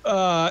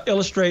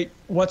illustrate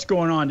what's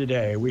going on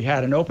today. We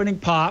had an opening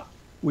pop.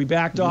 We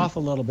backed off a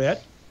little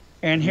bit,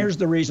 and here's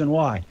the reason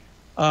why.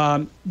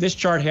 This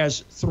chart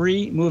has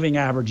three moving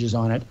averages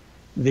on it.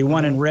 The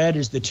one in red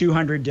is the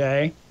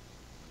 200-day.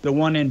 The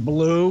one in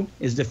blue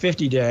is the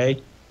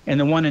 50-day. And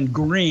the one in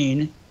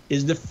green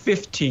is the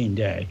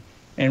 15-day.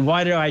 And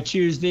why do I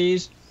choose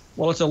these?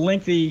 Well, it's a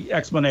lengthy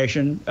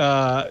explanation.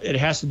 It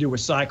has to do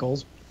with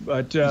cycles.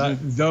 But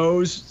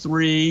those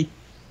three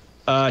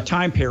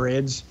time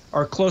periods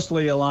are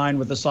closely aligned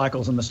with the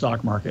cycles in the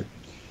stock market.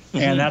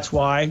 And that's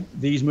why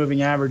these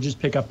moving averages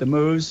pick up the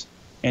moves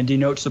and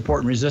denote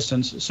support and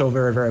resistance so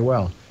very, very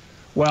well.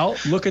 Well,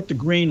 look at the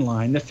green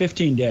line, the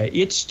 15-day.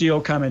 It's still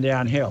coming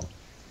downhill.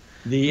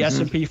 The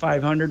S&P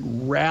 500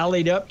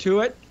 rallied up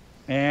to it,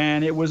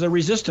 and it was a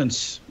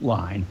resistance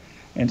line.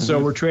 And so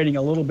we're trading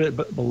a little bit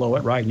below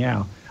it right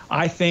now.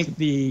 I think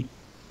the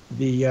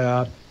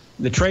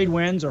trade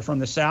winds are from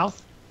the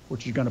south,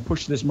 which is going to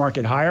push this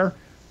market higher.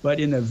 But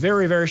in the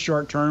very, very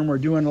short term, we're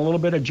doing a little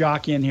bit of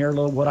jockeying here, a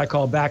little what I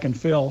call back and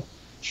fill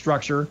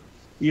structure,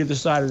 either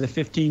side of the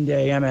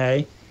 15-day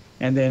MA.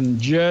 And then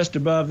just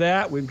above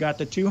that, we've got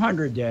the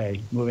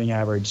 200-day moving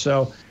average.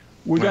 So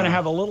we're going to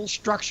have a little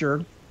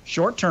structure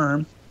short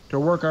term to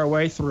work our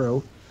way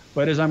through.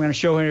 But as I'm going to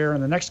show here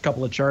in the next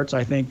couple of charts,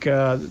 I think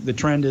the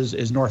trend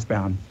is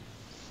northbound.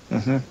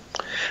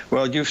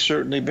 Well, you've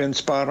certainly been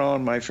spot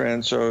on, my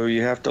friend. So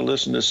you have to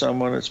listen to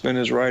someone that's been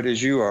as right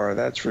as you are.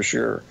 That's for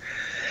sure.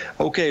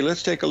 Okay,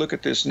 let's take a look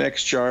at this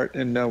next chart,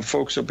 and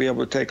folks will be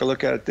able to take a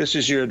look at it. This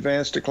is your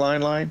advanced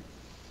decline line?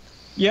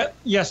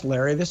 Yes,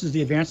 Larry. This is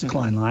the advanced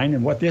decline line,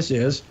 and what this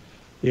is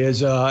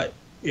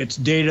it's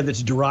data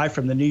that's derived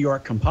from the New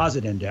York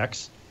Composite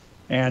Index,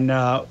 and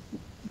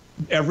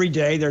every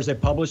day there's a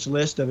published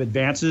list of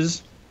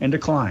advances and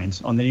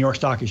declines on the New York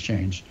Stock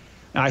Exchange.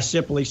 I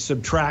simply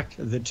subtract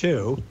the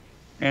two,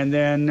 and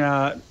then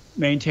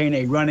maintain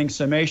a running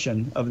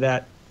summation of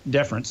that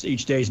difference,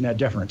 each day's net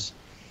difference.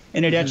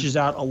 And it etches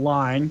out a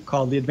line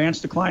called the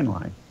advanced decline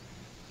line.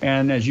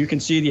 And as you can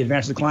see, the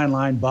advanced decline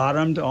line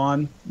bottomed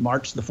on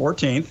March the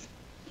 14th,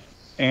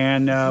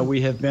 and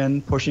we have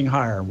been pushing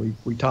higher.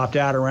 We topped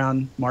out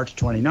around March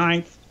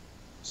 29th,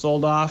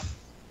 sold off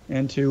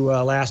into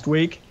last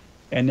week,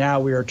 and now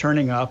we are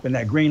turning up, and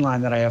that green line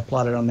that I have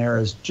plotted on there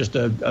is just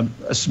a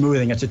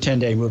smoothing. It's a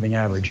 10-day moving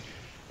average.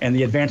 And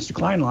the advanced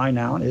decline line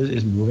now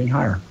is moving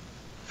higher.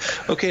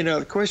 Okay, now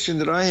the question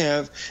that I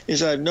have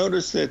is I've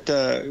noticed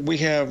that we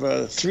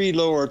have three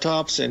lower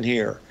tops in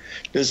here.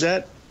 Does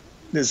that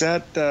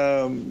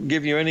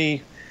give you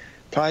any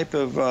type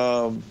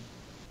of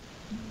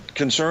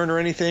concern or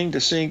anything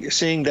to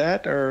seeing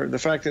that, or the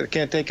fact that it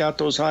can't take out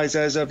those highs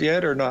as of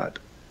yet, or not?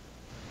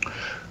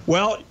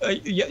 Well,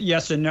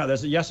 yes and no.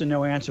 There's a yes and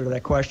no answer to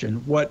that question.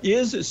 What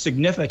is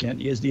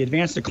significant is the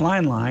advanced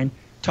decline line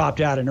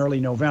topped out in early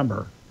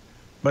November,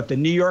 but the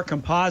New York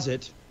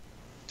Composite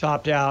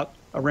topped out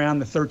around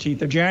the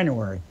 13th of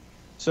January.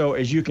 So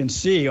as you can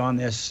see on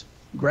this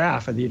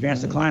graph of the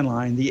advanced decline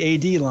line, the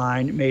AD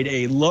line made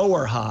a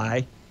lower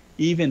high,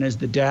 even as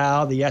the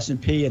Dow, the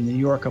S&P, and the New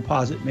York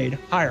Composite made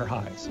higher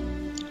highs.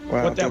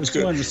 Wow, what that was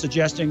doing was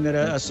suggesting that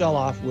a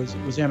sell-off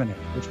was imminent,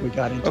 which we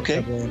got into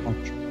February and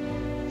March.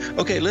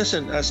 Okay,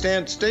 listen,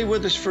 Stan, stay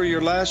with us for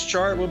your last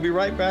chart. We'll be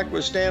right back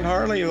with Stan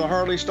Harley, the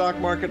Harley Stock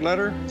Market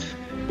Letter.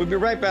 We'll be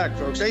right back,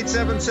 folks.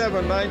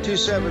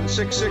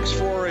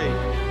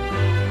 877-927-6648.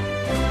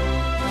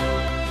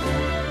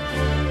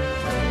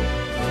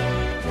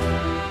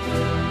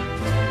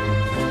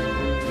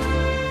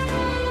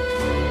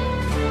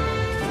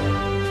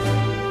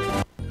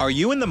 Are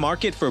you in the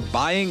market for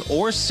buying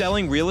or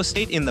selling real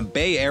estate in the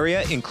Bay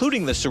Area,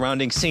 including the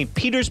surrounding St.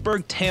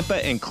 Petersburg,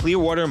 Tampa, and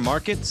Clearwater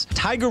markets?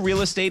 Tiger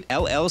Real Estate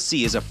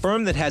LLC is a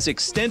firm that has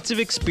extensive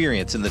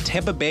experience in the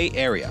Tampa Bay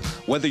area.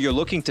 Whether you're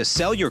looking to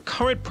sell your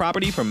current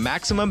property for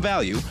maximum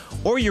value,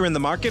 or you're in the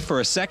market for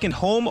a second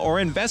home or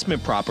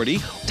investment property,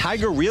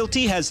 Tiger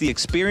Realty has the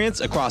experience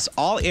across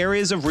all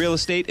areas of real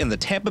estate in the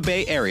Tampa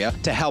Bay area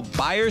to help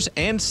buyers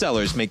and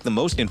sellers make the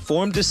most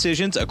informed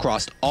decisions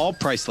across all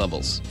price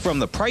levels. From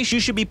the price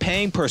you should be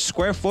paying per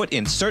square foot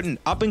in certain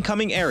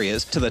up-and-coming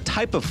areas to the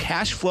type of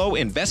cash flow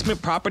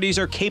investment properties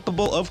are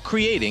capable of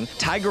creating,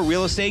 Tiger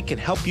Real Estate can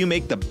help you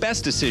make the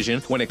best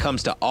decision when it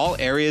comes to all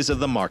areas of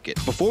the market.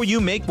 Before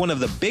you make one of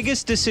the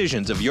biggest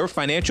decisions of your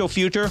financial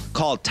future,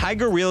 call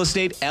Tiger Real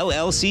Estate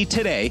LLC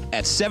today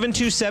at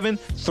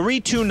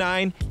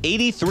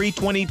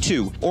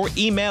 727-329-8322 or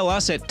email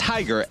us at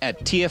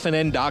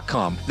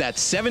tiger@tfnn.com.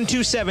 That's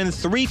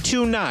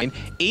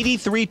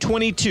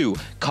 727-329-8322.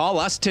 Call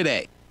us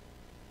today.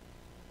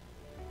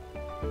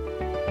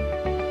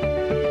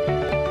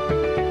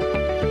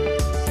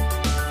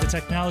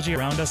 Technology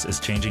around us is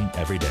changing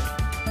every day.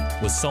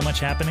 With so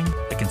much happening,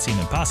 it can seem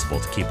impossible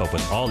to keep up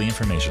with all the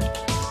information.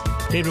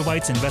 David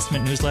White's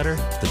investment newsletter,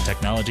 The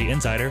Technology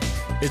Insider,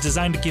 is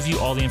designed to give you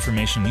all the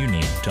information you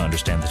need to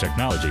understand the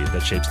technology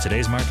that shapes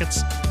today's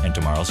markets and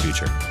tomorrow's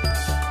future.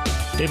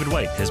 David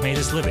White has made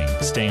his living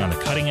staying on the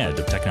cutting edge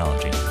of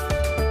technology.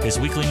 His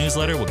weekly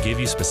newsletter will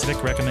give you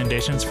specific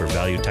recommendations for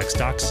value tech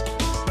stocks,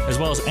 as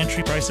well as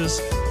entry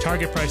prices,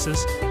 target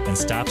prices, and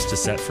stops to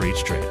set for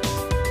each trade.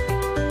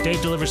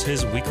 Dave delivers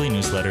his weekly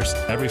newsletters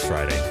every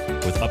Friday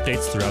with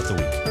updates throughout the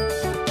week.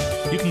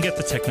 You can get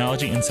the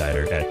Technology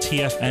Insider at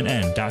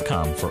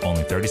TFNN.com for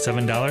only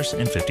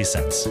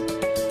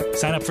 $37.50.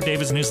 Sign up for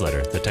David's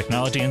newsletter, The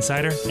Technology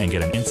Insider, and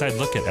get an inside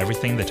look at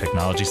everything the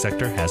technology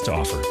sector has to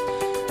offer.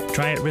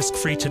 Try it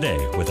risk-free today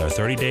with our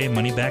 30-day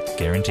money-back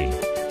guarantee.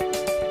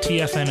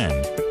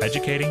 TFNN,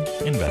 educating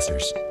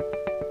investors.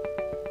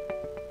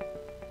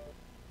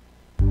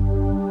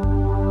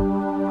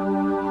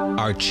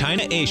 Are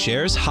China A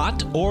shares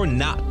hot or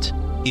not?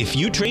 If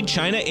you trade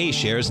China A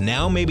shares,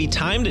 now may be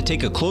time to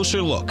take a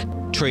closer look.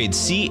 Trade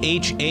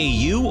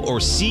CHAU or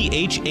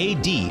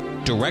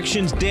CHAD,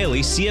 Directions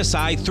Daily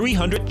CSI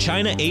 300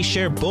 China A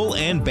Share Bull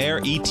and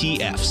Bear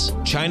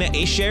ETFs. China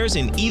A shares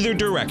in either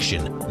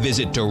direction.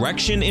 Visit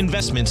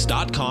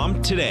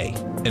directioninvestments.com today.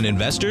 An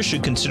investor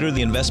should consider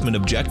the investment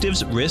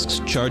objectives,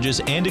 risks, charges,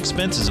 and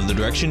expenses of the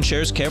Direction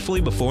shares carefully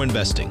before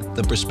investing.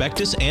 The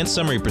prospectus and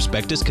summary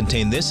prospectus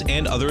contain this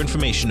and other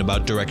information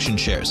about Direction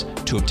shares.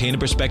 To obtain a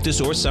prospectus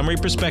or summary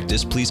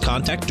prospectus, please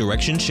contact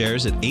Direction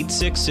shares at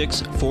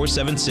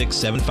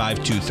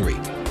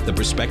 866-476-7523. The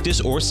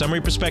prospectus or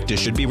summary prospectus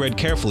should be read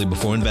carefully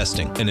before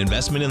investing. An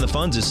investment in the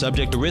funds is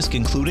subject to risk,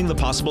 including the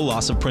possible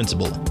loss of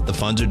principal. The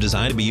funds are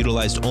designed to be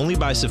utilized only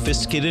by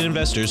sophisticated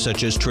investors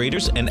such as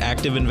traders and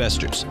active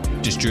investors.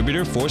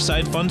 Distributor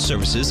Foreside Fund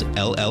Services,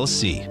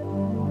 LLC.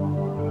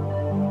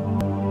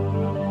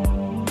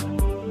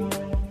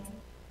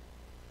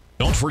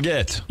 Don't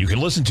forget, you can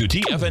listen to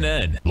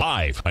TFNN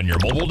live on your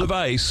mobile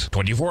device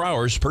 24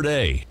 hours per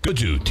day. Go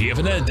to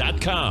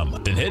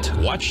TFNN.com, then hit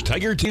Watch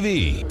Tiger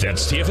TV.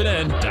 That's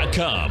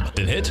TFNN.com,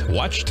 then hit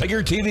Watch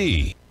Tiger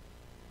TV.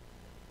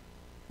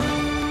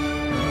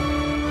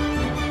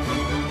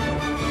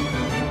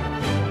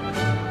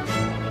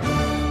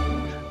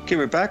 Okay,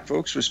 we're back,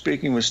 folks. We're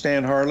speaking with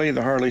Stan Harley,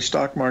 the Harley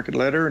Stock Market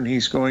Letter, and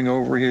he's going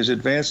over his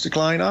advanced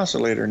decline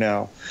oscillator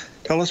now.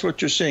 Tell us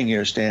what you're seeing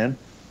here, Stan.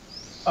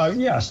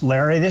 Yes,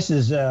 Larry, this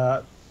is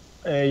a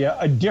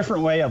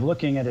different way of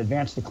looking at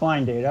advanced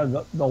decline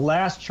data. The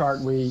last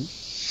chart we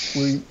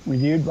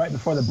reviewed right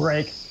before the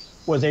break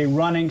was a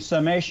running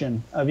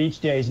summation of each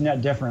day's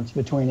net difference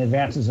between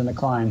advances and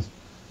declines.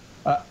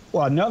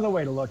 Well, another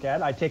way to look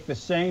at it, I take the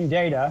same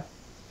data,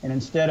 and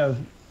instead of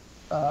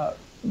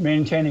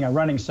maintaining a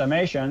running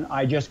summation,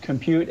 I just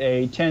compute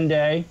a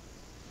 10-day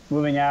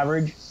moving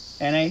average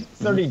and a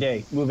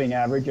 30-day moving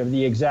average of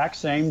the exact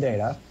same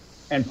data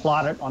and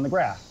plot it on the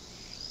graph.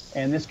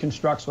 And this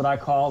constructs what I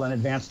call an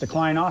advanced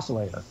decline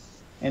oscillator.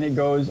 And it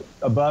goes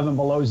above and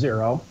below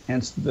zero,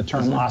 hence the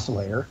term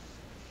oscillator.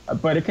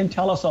 But it can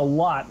tell us a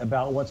lot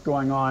about what's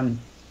going on,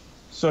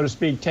 so to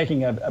speak,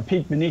 taking a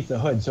peek beneath the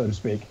hood, so to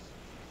speak.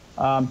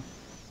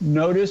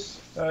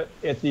 Notice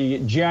at the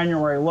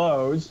January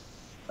lows,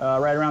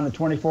 right around the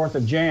 24th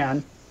of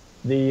Jan,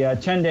 the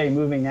 10-day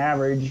moving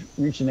average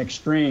reached an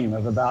extreme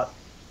of about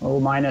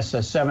minus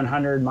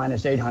 700,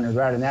 minus 800,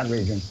 right in that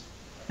region.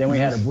 Then we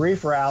had a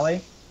brief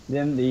rally.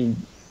 Then the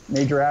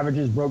major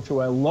averages broke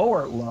to a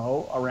lower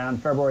low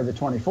around February the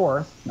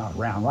 24th, not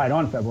around, right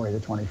on February the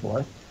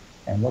 24th.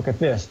 And look at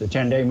this, the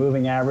 10-day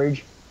moving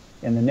average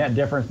and the net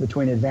difference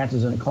between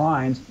advances and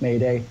declines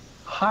made a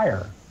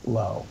higher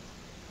low.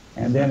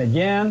 And then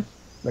again,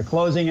 the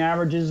closing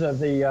averages of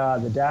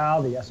the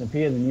Dow, the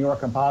S&P, and the New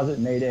York Composite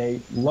made a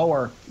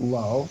lower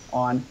low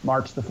on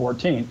March the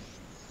 14th.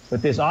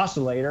 But this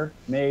oscillator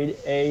made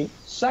a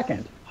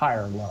second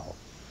higher low.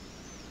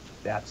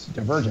 That's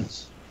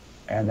divergence.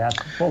 And that's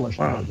bullish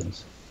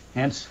divergence,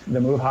 hence the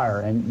move higher.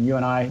 And you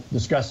and I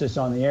discussed this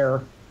on the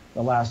air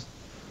the last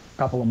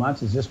couple of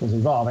months as this was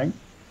evolving.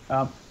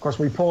 Of course,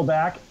 we pulled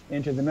back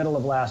into the middle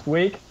of last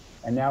week,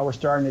 and now we're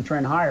starting to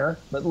trend higher.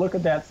 But look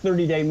at that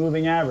 30-day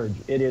moving average.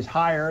 It is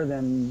higher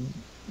than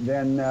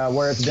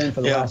where it's been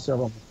for the last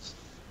several months.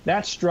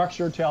 That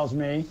structure tells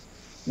me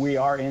we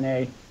are in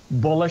a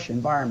bullish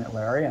environment,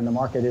 Larry, and the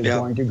market is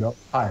going to go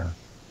higher.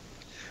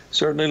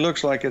 Certainly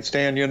looks like it,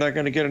 Stan. You're not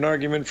going to get an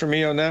argument from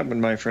me on that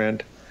one, my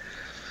friend.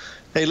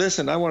 Hey,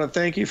 listen, I want to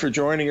thank you for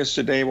joining us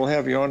today. We'll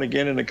have you on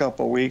again in a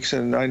couple of weeks,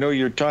 and I know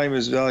your time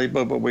is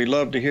valuable, but we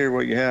love to hear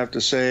what you have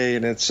to say,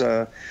 and it's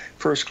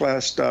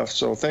first-class stuff.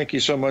 So thank you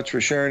so much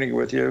for sharing it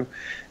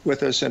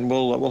with us, and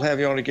we'll have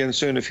you on again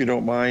soon if you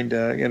don't mind.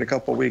 In a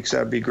couple of weeks,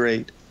 that'd be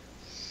great.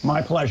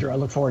 My pleasure. I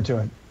look forward to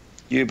it.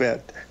 You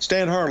bet.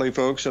 Stan Harley,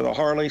 folks, at the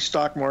Harley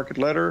Stock Market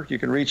Letter. You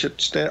can reach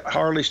it at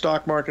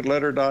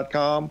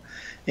harleystockmarketletter.com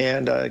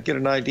and get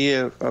an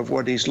idea of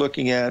what he's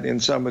looking at in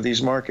some of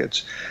these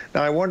markets.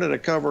 Now, I wanted to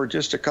cover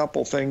just a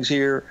couple things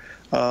here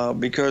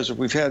because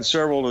we've had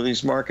several of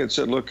these markets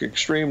that look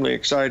extremely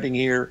exciting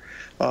here.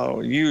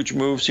 Huge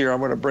moves here. I'm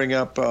going to bring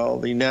up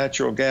the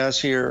natural gas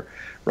here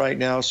right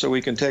now so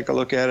we can take a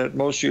look at it.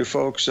 Most of you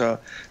folks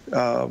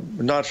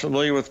not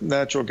familiar with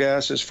natural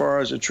gas as far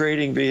as a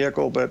trading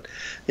vehicle, but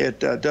it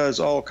does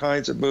all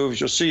kinds of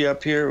moves. You'll see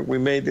up here we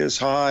made this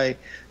high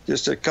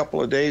just a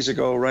couple of days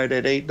ago right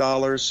at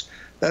 $8.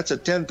 That's a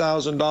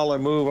 $10,000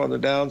 move on the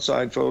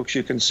downside, folks.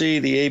 You can see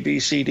the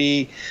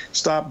ABCD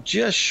stopped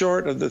just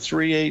short of the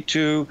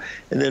 382.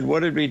 And then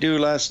what did we do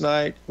last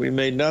night? We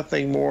made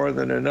nothing more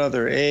than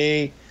another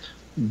A,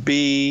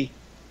 B,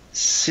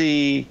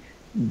 C,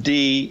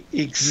 D,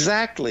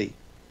 exactly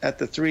at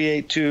the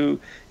 382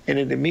 and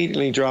it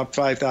immediately dropped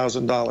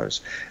 $5,000.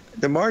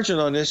 The margin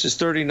on this is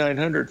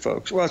 3,900,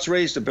 folks. Well, it's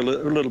raised a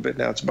little bit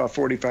now. It's about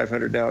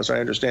 4,500 now, as I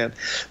understand.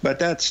 But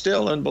that's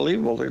still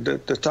unbelievable.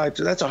 The type,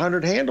 that's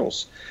 100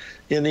 handles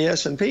in the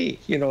S&P,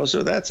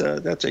 so that's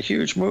a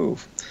huge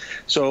move.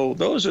 So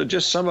those are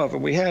just some of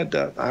them. We had,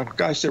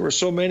 gosh, there were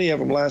so many of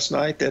them last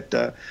night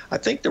that I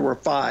think there were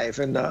 5,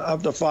 and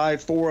of the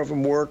 5, 4 of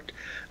them worked.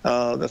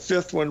 The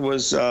 5th one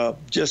was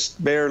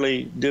just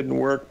barely didn't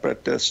work,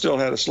 but still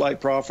had a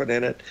slight profit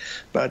in it.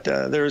 But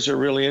those are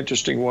really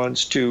interesting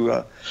ones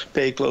to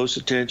pay close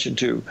attention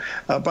to.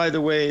 By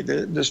the way,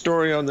 the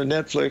story on the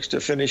Netflix,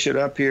 to finish it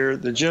up here,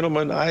 the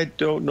gentleman, I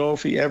don't know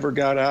if he ever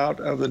got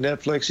out of the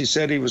Netflix. He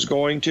said he was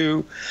going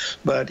to,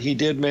 but he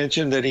did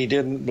mention that he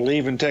didn't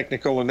believe in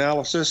technical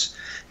analysis.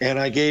 And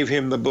I gave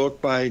him the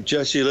book by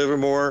Jesse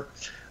Livermore,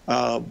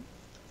 The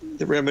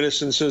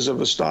Reminiscences of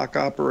a Stock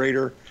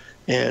Operator.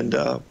 And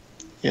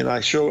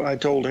I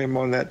told him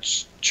on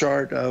that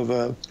chart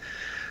of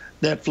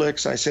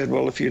Netflix, I said,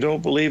 well, if you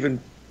don't believe in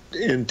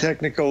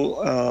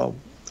technical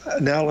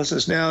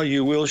analysis now,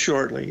 you will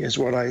shortly, is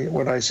what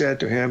I said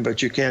to him,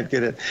 but you can't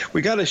get it.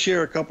 We got to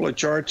share a couple of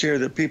charts here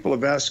that people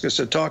have asked us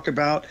to talk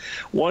about.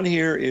 One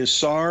here is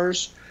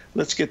SARS.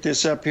 Let's get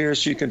this up here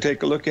so you can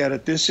take a look at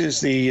it. This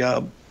is the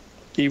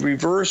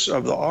reverse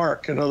of the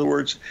arc. In other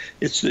words,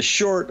 it's the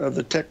short of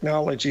the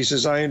technologies,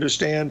 as I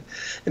understand.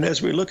 And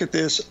as we look at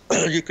this,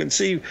 you can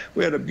see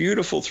we had a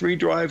beautiful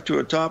 3-drive to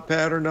a top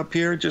pattern up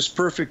here, just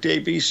perfect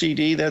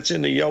ABCD. That's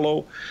in the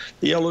yellow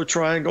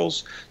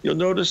triangles. You'll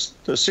notice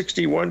the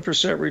 61%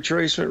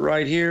 retracement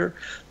right here.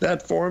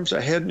 That forms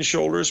a head and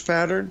shoulders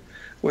pattern.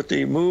 With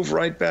the move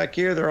right back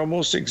here, they're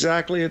almost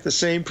exactly at the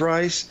same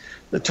price.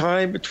 The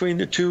time between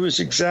the two is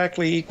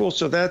exactly equal,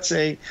 so that's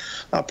a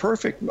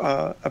perfect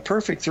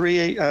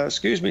 61%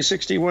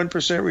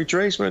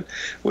 retracement,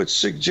 which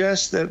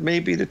suggests that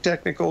maybe the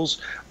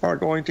technicals are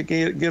going to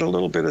get a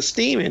little bit of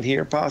steam in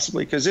here,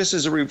 possibly, because this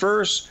is a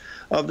reverse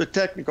of the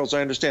technicals.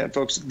 I understand,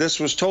 folks. This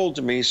was told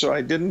to me, so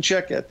I didn't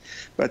check it,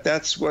 but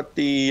that's what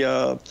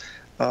the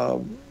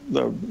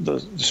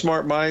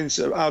smart minds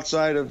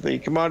outside of the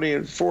commodity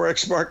and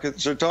Forex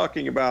markets are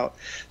talking about.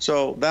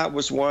 So that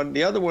was one.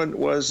 The other one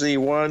was the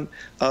one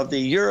of the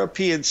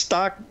European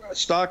stock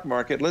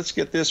market. Let's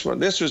get this one.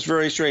 This was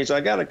very strange. I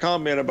got a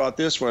comment about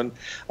this one.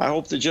 I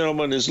hope the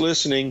gentleman is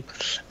listening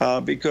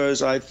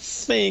because I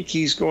think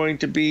he's going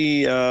to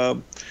be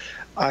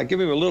I give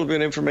him a little bit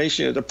of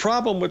information. The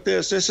problem with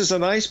this is a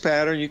nice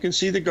pattern. You can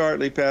see the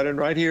Gartley pattern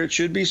right here. It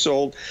should be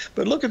sold.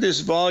 But look at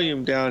this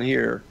volume down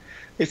here.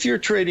 If you're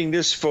trading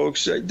this,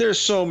 folks, there's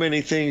so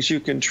many things you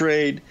can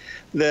trade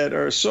that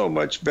are so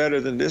much better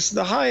than this.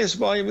 The highest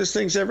volume this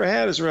thing's ever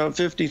had is around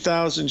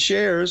 50,000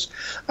 shares.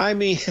 I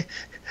mean,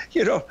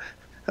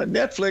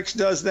 Netflix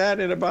does that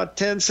in about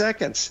 10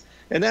 seconds.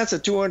 And that's a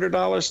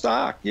 $200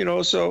 stock,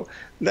 so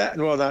that,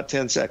 well, not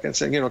 10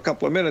 seconds, a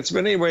couple of minutes.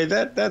 But anyway,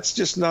 that's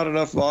just not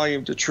enough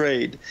volume to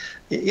trade.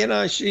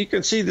 You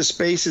can see the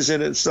spaces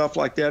in it and stuff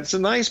like that. It's a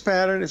nice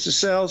pattern. It's a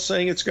sell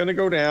saying it's going to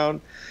go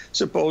down,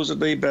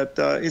 supposedly, but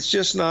it's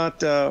just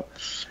not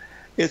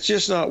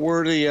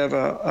worthy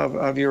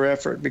of your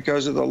effort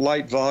because of the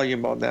light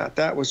volume on that.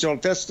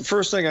 That's the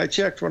first thing I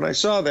checked when I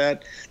saw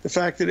that. The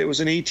fact that it was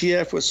an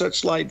ETF with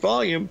such light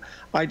volume,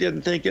 I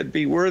didn't think it'd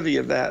be worthy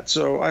of that.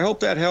 So I hope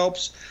that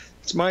helps.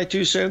 It's my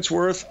 2 cents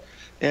worth,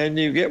 and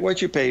you get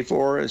what you pay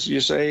for. As you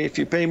say, if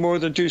you pay more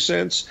than 2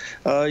 cents,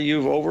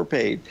 you've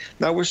overpaid.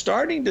 Now we're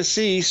starting to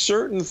see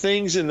certain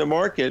things in the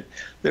market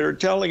that are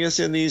telling us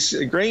in these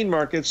grain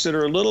markets that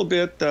are a little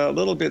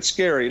bit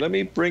scary. Let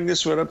me bring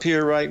this one up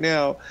here right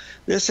now.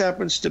 This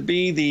happens to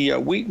be the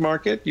wheat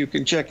market. You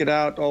can check it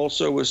out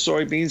also with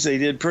soybeans. They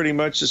did pretty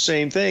much the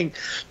same thing.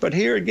 But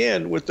here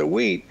again with the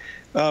wheat,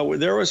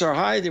 there was our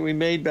high that we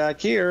made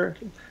back here.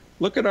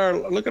 Look at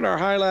our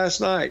high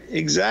last night,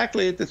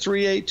 exactly at the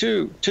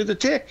 382 to the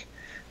tick,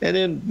 and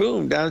then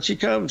boom, down she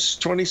comes,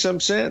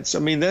 20-some cents. I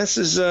mean, this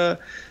is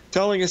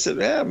telling us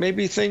that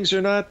maybe things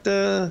are not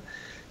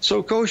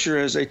so kosher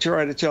as they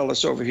try to tell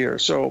us over here.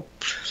 So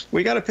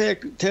we got to pay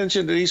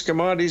attention to these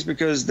commodities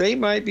because they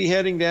might be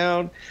heading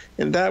down,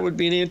 and that would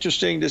be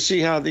interesting to see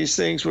how these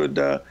things would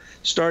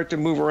start to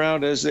move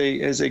around as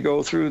they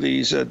go through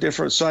these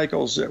different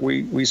cycles that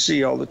we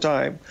see all the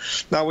time.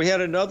 Now we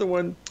had another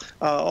one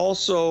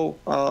also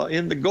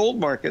in the gold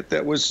market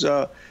that was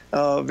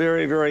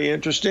very, very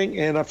interesting.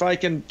 And if I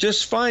can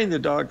just find the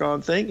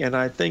doggone thing, and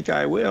I think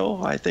I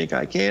will, I think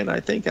I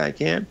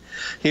can.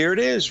 Here it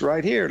is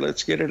right here.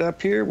 Let's get it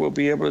up here. We'll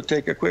be able to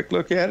take a quick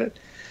look at it.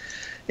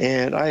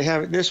 And I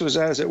have it. This was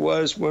as it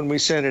was when we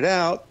sent it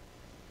out.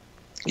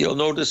 You'll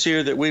notice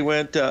here that we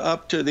went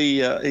up to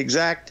the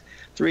exact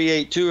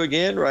 382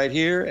 again right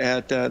here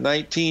at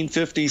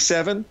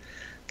 1957.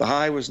 The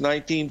high was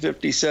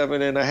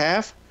 1957 and a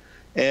half.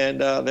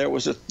 And there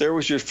was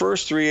your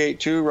first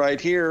 382 right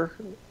here,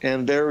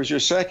 and there was your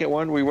second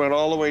one. We went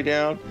all the way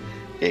down,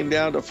 came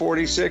down to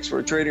 46.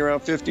 We're trading around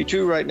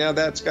 52 right now.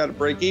 That's got to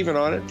break even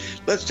on it.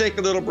 Let's take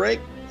a little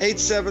break.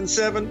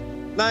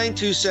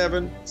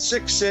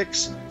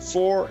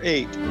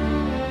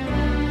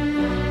 877-927-6648.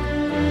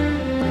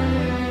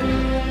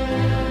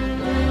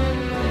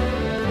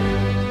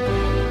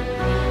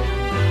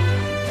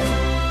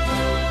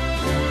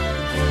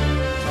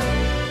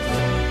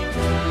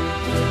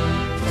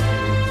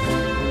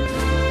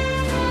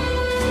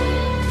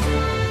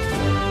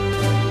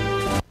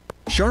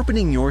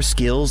 Sharpening your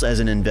skills as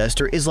an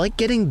investor is like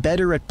getting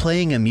better at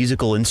playing a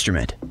musical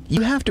instrument.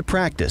 You have to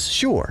practice,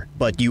 sure,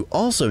 but you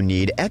also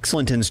need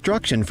excellent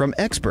instruction from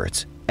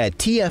experts. At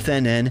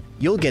TFNN,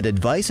 you'll get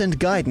advice and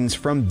guidance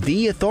from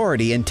the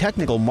authority in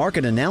technical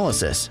market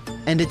analysis.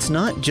 And it's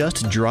not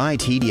just dry,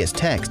 tedious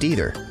text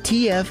either.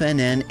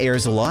 TFNN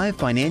airs live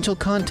financial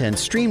content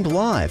streamed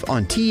live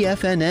on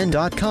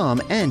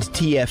TFNN.com and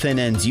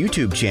TFNN's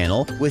YouTube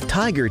channel with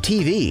Tiger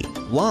TV,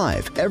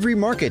 live every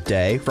market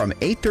day from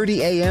 8:30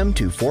 a.m.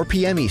 to 4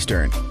 p.m.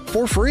 Eastern,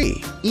 for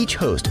free. Each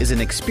host is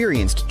an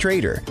experienced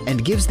trader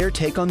and gives their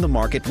take on the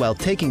market while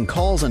taking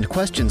calls and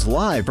questions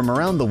live from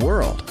around the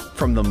world.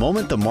 From the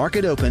moment the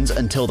market opens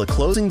until the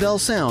closing bell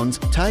sounds,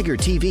 Tiger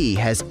TV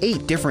has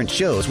 8 different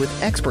shows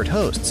with expert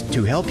hosts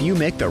to help you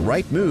make the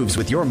right moves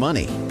with your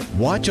money.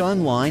 Watch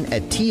online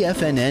at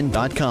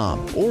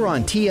TFNN.com or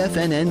on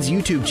TFNN's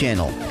YouTube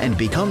channel and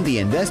become the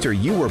investor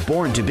you were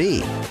born to be.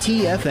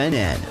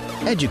 TFNN,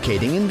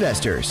 educating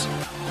investors.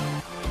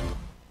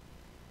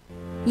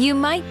 You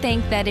might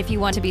think that if you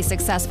want to be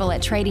successful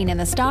at trading in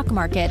the stock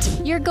market,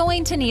 you're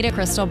going to need a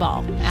crystal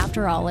ball.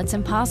 After all, it's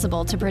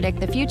impossible to predict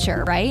the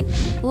future, right?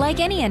 Like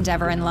any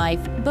endeavor in life,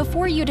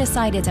 before you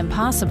decide it's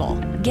impossible,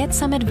 get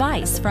some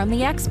advice from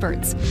the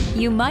experts.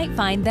 You might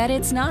find that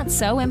it's not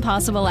so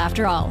impossible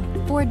after all.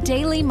 For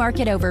daily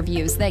market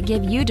overviews that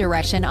give you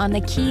direction on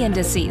the key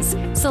indices,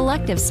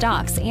 selective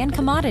stocks, and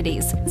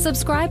commodities,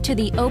 subscribe to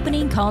the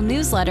Opening Call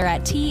newsletter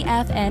at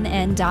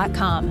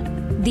TFNN.com.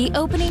 The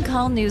Opening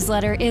Call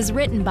newsletter is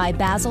written by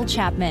Basil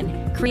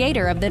Chapman,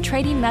 creator of the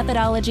trading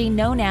methodology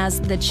known as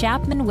the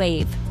Chapman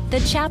Wave. The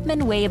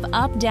Chapman Wave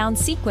up-down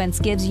sequence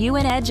gives you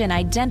an edge in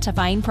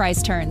identifying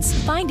price turns,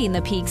 finding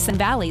the peaks and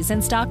valleys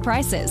in stock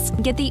prices.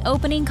 Get the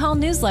Opening Call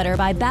newsletter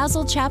by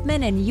Basil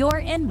Chapman in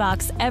your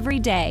inbox every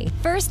day.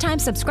 First-time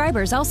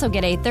subscribers also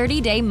get a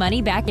 30-day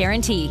money-back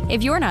guarantee.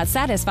 If you're not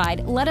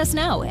satisfied, let us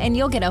know, and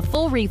you'll get a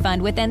full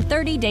refund within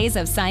 30 days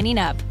of signing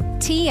up.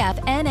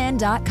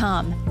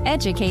 TFNN.com,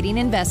 educating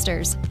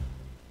investors.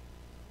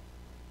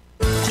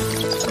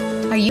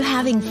 Are you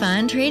having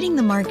fun trading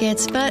the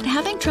markets but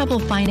having trouble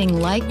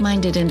finding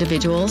like-minded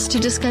individuals to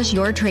discuss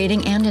your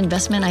trading and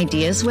investment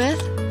ideas with?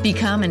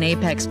 Become an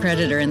apex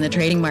predator in the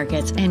trading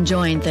markets and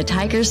join the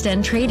Tiger's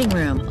Den Trading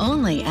Room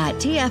only at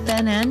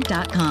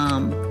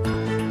TFNN.com.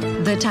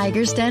 The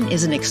Tiger's Den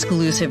is an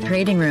exclusive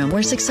trading room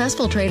where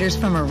successful traders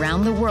from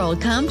around the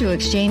world come to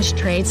exchange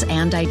trades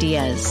and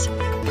ideas.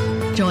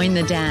 Join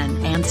the den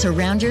and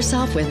surround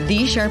yourself with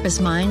the sharpest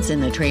minds in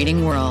the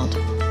trading world.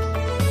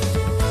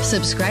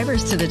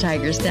 Subscribers to the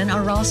Tiger's Den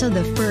are also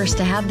the first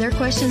to have their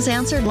questions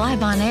answered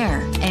live on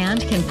air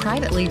and can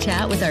privately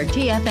chat with our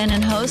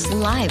TFNN hosts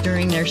live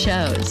during their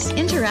shows.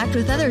 Interact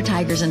with other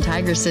Tigers and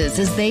Tigresses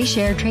as they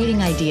share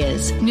trading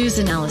ideas, news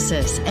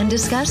analysis, and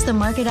discuss the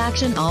market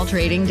action all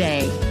trading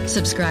day.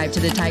 Subscribe to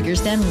the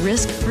Tiger's Den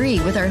risk-free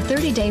with our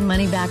 30-day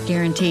money-back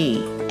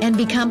guarantee and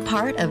become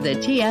part of the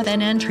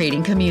TFNN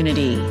trading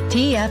community.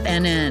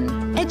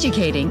 TFNN,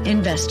 educating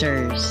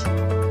investors.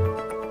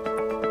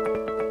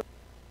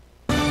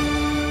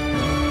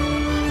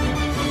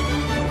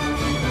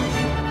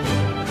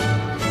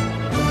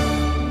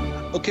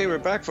 Okay, we're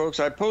back, folks.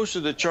 I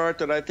posted the chart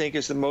that I think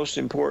is the most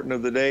important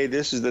of the day.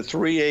 This is the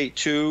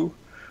 382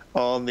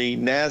 on the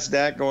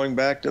NASDAQ, going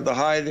back to the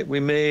high that we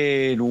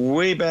made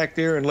way back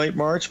there in late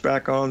March,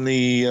 back on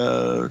the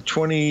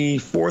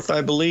 24th,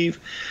 I believe.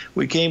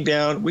 We came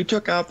down. We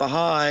took out the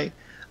high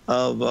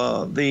of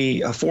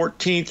the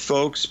 14th,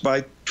 folks,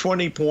 by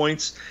 20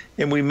 points,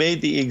 and we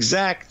made the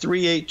exact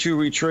 382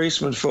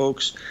 retracement,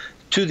 folks,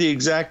 to the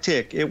exact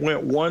tick. It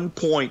went 1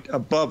 point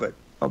above it,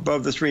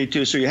 above the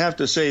 382. So you have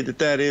to say that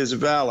that is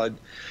valid.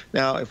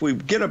 Now, if we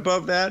get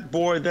above that,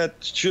 boy, that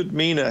should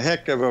mean a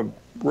heck of a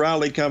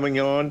rally coming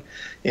on,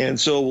 and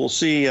so we'll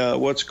see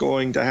what's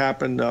going to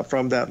happen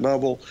from that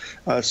level.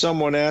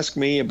 Someone asked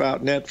me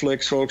about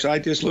Netflix, folks. I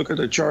just look at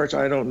the charts.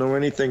 I don't know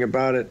anything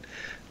about it.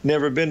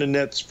 Never been a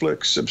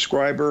Netflix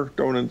subscriber.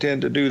 Don't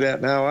intend to do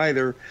that now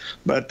either.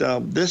 But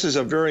this is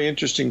a very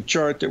interesting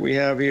chart that we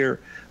have here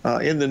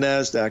in the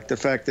NASDAQ. The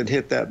fact that it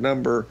hit that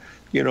number,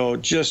 you know,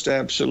 just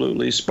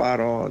absolutely spot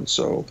on.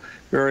 So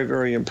very,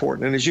 very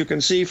important. And as you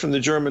can see from the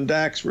German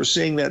DAX, we're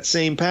seeing that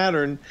same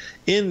pattern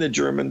in the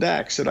German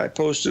DAX that I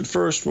posted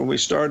first when we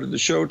started the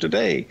show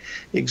today,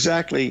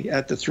 exactly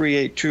at the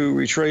 382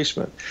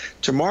 retracement.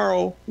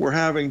 Tomorrow, we're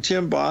having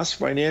Tim Boss,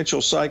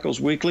 Financial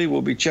Cycles Weekly.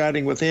 We'll be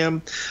chatting with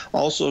him.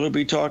 Also, he'll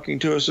be talking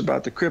to us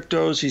about the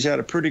cryptos. He's had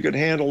a pretty good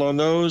handle on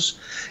those,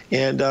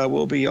 and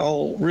we'll be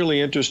all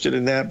really interested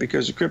in that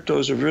because the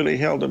cryptos have really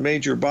held a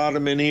major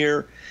bottom in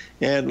here.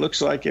 And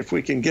looks like if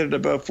we can get it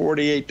above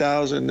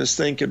 48,000, this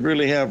thing could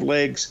really have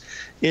legs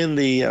in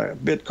the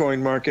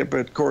Bitcoin market. But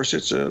of course,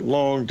 it's a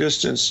long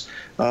distance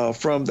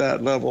from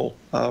that level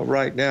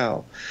right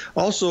now.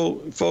 Also,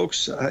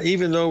 folks,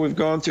 even though we've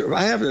gone through,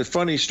 I have a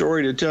funny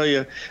story to tell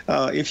you.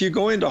 If you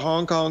go into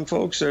Hong Kong,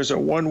 folks, there's a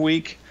 1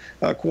 week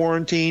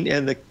quarantine,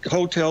 and the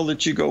hotel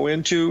that you go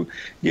into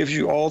gives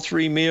you all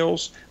 3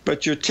 meals,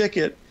 but your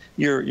ticket,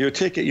 your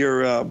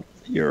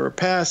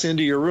pass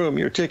into your room,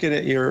 your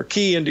ticket, your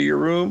key into your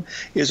room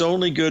is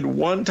only good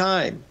one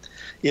time.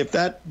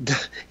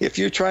 If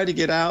you try to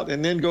get out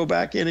and then go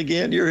back in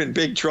again, you're in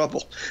big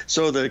trouble.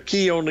 So the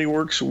key only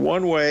works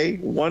one way,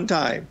 one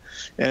time,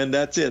 and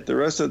that's it. The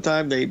rest of the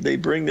time they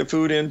bring the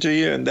food into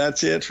you, and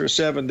that's it for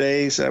 7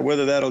 days.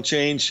 Whether that'll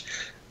change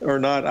or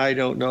not, I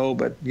don't know,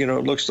 but it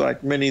looks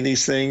like many of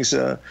these things.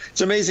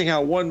 It's amazing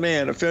how one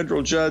man, a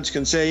federal judge,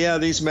 can say, yeah,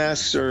 these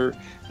masks are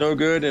no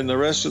good, and the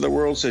rest of the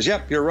world says,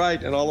 yep, you're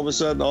right, and all of a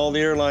sudden all the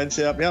airlines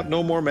say, yep,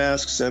 no more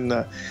masks, and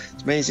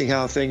it's amazing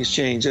how things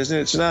change, isn't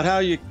it? It's not how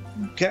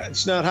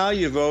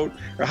you vote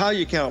or how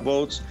you count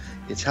votes,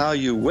 it's how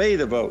you weigh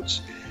the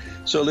votes.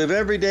 So live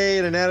every day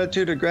in an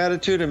attitude of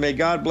gratitude, and may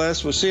God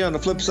bless. We'll see you on the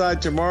flip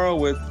side tomorrow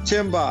with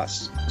Tim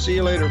Boss. See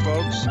you later,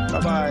 folks.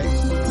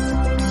 Bye-bye.